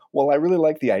saying, well, I really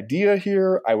like the idea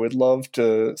here. I would love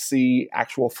to see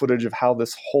actual footage of how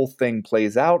this whole thing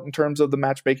plays out in terms of the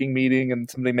matchmaking meeting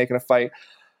and somebody making a fight.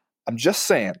 I'm just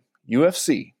saying,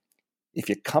 UFC, if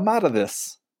you come out of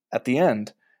this at the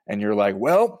end and you're like,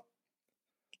 well,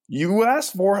 you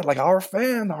asked for it, like our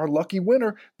fan, our lucky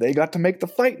winner, they got to make the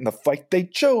fight, and the fight they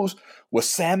chose was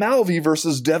Sam Alvey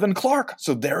versus Devin Clark.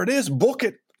 So there it is, book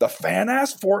it. The fan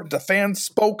asked for it, the fan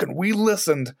spoke, and we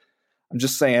listened. I'm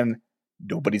just saying,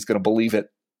 nobody's going to believe it.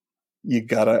 You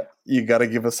gotta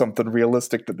give us something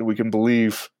realistic that we can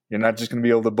believe. You're not just going to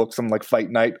be able to book some like fight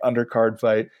night, undercard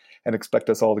fight, and expect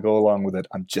us all to go along with it.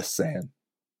 I'm just saying.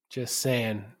 Just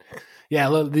saying. Yeah,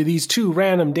 look, these two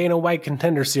random Dana White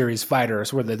Contender Series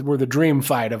fighters were the dream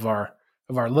fight of our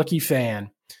lucky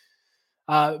fan.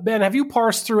 Ben, have you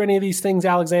parsed through any of these things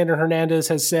Alexander Hernandez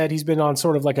has said? He's been on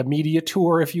sort of like a media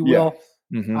tour, if you will.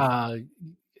 Yeah. Mm-hmm.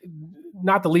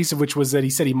 Not the least of which was that he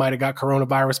said he might have got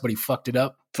coronavirus, but he fucked it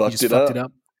up. Fucked it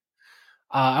up.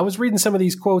 I was reading some of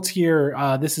these quotes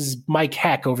here. This is Mike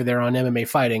Heck over there on MMA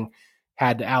Fighting,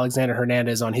 had Alexander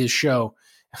Hernandez on his show.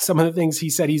 Some of the things he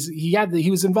said, he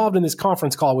was involved in this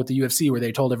conference call with the UFC where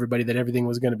they told everybody that everything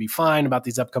was going to be fine about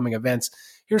these upcoming events.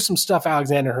 Here's some stuff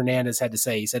Alexander Hernandez had to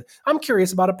say. He said, "I'm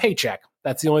curious about a paycheck.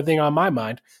 That's the only thing on my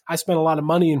mind. I spent a lot of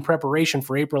money in preparation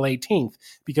for April 18th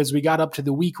because we got up to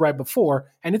the week right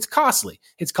before, and it's costly.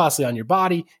 It's costly on your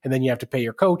body, and then you have to pay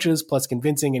your coaches, plus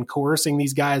convincing and coercing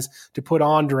these guys to put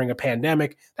on during a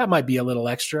pandemic. That might be a little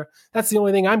extra. That's the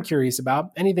only thing I'm curious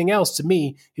about. Anything else, to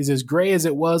me, is as gray as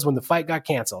it was when the fight got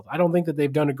canceled. I don't think that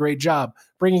they've done a great job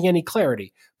bringing any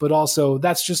clarity, but also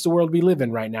that's just the world we live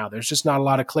in right now. There's just not a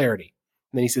lot of clarity.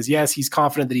 And then he says, yes, he's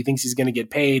confident that he thinks he's going to get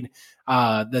paid,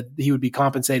 that he would be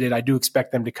compensated. I do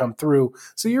expect them to come through.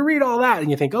 So you read all that and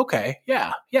you think, okay,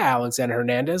 yeah, Alexander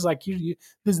Hernandez, like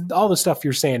all the stuff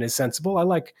you're saying is sensible. I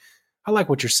like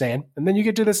what you're saying. And then you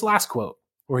get to this last quote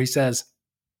where he says,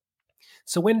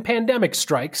 so when pandemic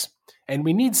strikes and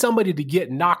we need somebody to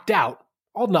get knocked out,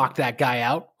 I'll knock that guy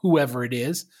out, whoever it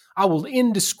is. I will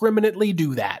indiscriminately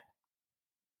do that.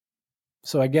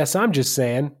 So I guess I'm just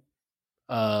saying,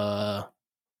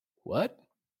 what?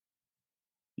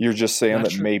 You're just saying Not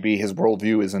that sure. maybe his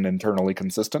worldview isn't internally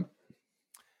consistent?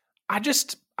 I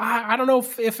don't know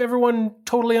if everyone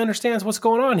totally understands what's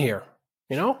going on here.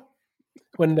 You know,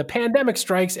 when the pandemic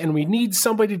strikes and we need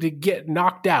somebody to get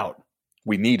knocked out,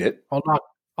 We need it. I'll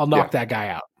knock that guy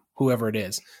out, whoever it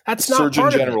is. That's not Surgeon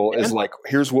part General of it, is man. like,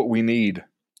 here's what we need.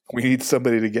 We need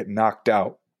somebody to get knocked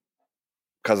out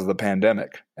because of the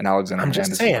pandemic. And Alexander I'm Hernandez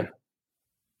just is saying. like,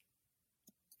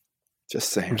 Just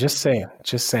saying. I'm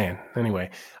just saying. Anyway,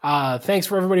 thanks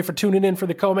for everybody for tuning in for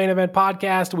the Co-Main Event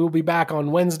podcast. We'll be back on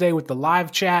Wednesday with the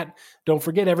live chat. Don't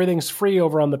forget, everything's free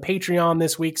over on the Patreon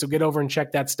this week, so get over and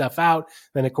check that stuff out.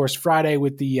 Then, of course, Friday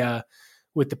with the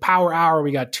Power Hour,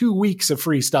 we got 2 weeks of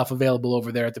free stuff available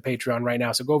over there at the Patreon right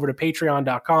now. So go over to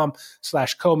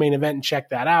patreon.com/co-main event and check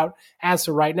that out. As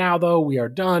for right now, though, we are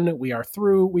done. We are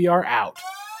through. We are out.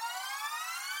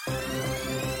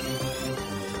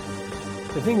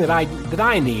 The thing that I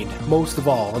need most of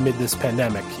all amid this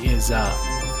pandemic is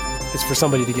for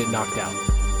somebody to get knocked out.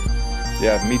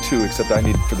 Yeah, me too, except I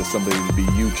need for the somebody to be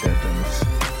you, Chad Dennis.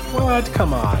 What?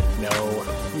 Come on. No,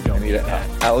 you I don't need need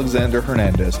that. Alexander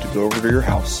Hernandez to go over to your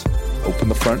house, open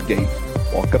the front gate,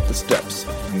 walk up the steps,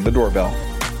 ring the doorbell,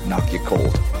 knock you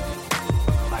cold.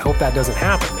 I hope that doesn't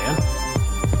happen, man.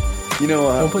 You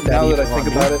know, Don't put that now that I evil think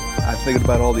on me. about it, I'm thinking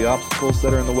about all the obstacles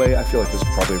that are in the way. I feel like there's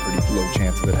probably a pretty low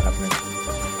chance of it happening.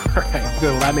 All right,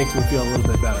 good. Well, that makes me feel a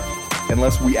little bit better.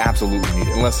 Unless we absolutely need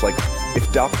it. Unless, like, if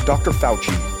Dr.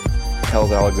 Fauci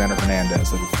tells Alexander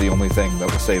Hernandez that it's the only thing that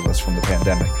will save us from the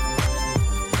pandemic,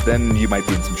 then you might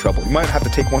be in some trouble. You might have to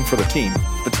take one for the team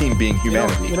being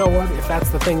humanity. You know what? If that's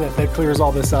the thing that clears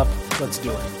all this up, let's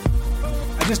do it.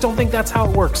 I just don't think that's how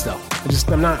it works, though. I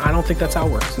don't think that's how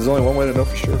it works. There's only one way to know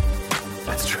for sure.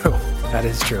 That's true. That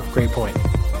is true. Great point.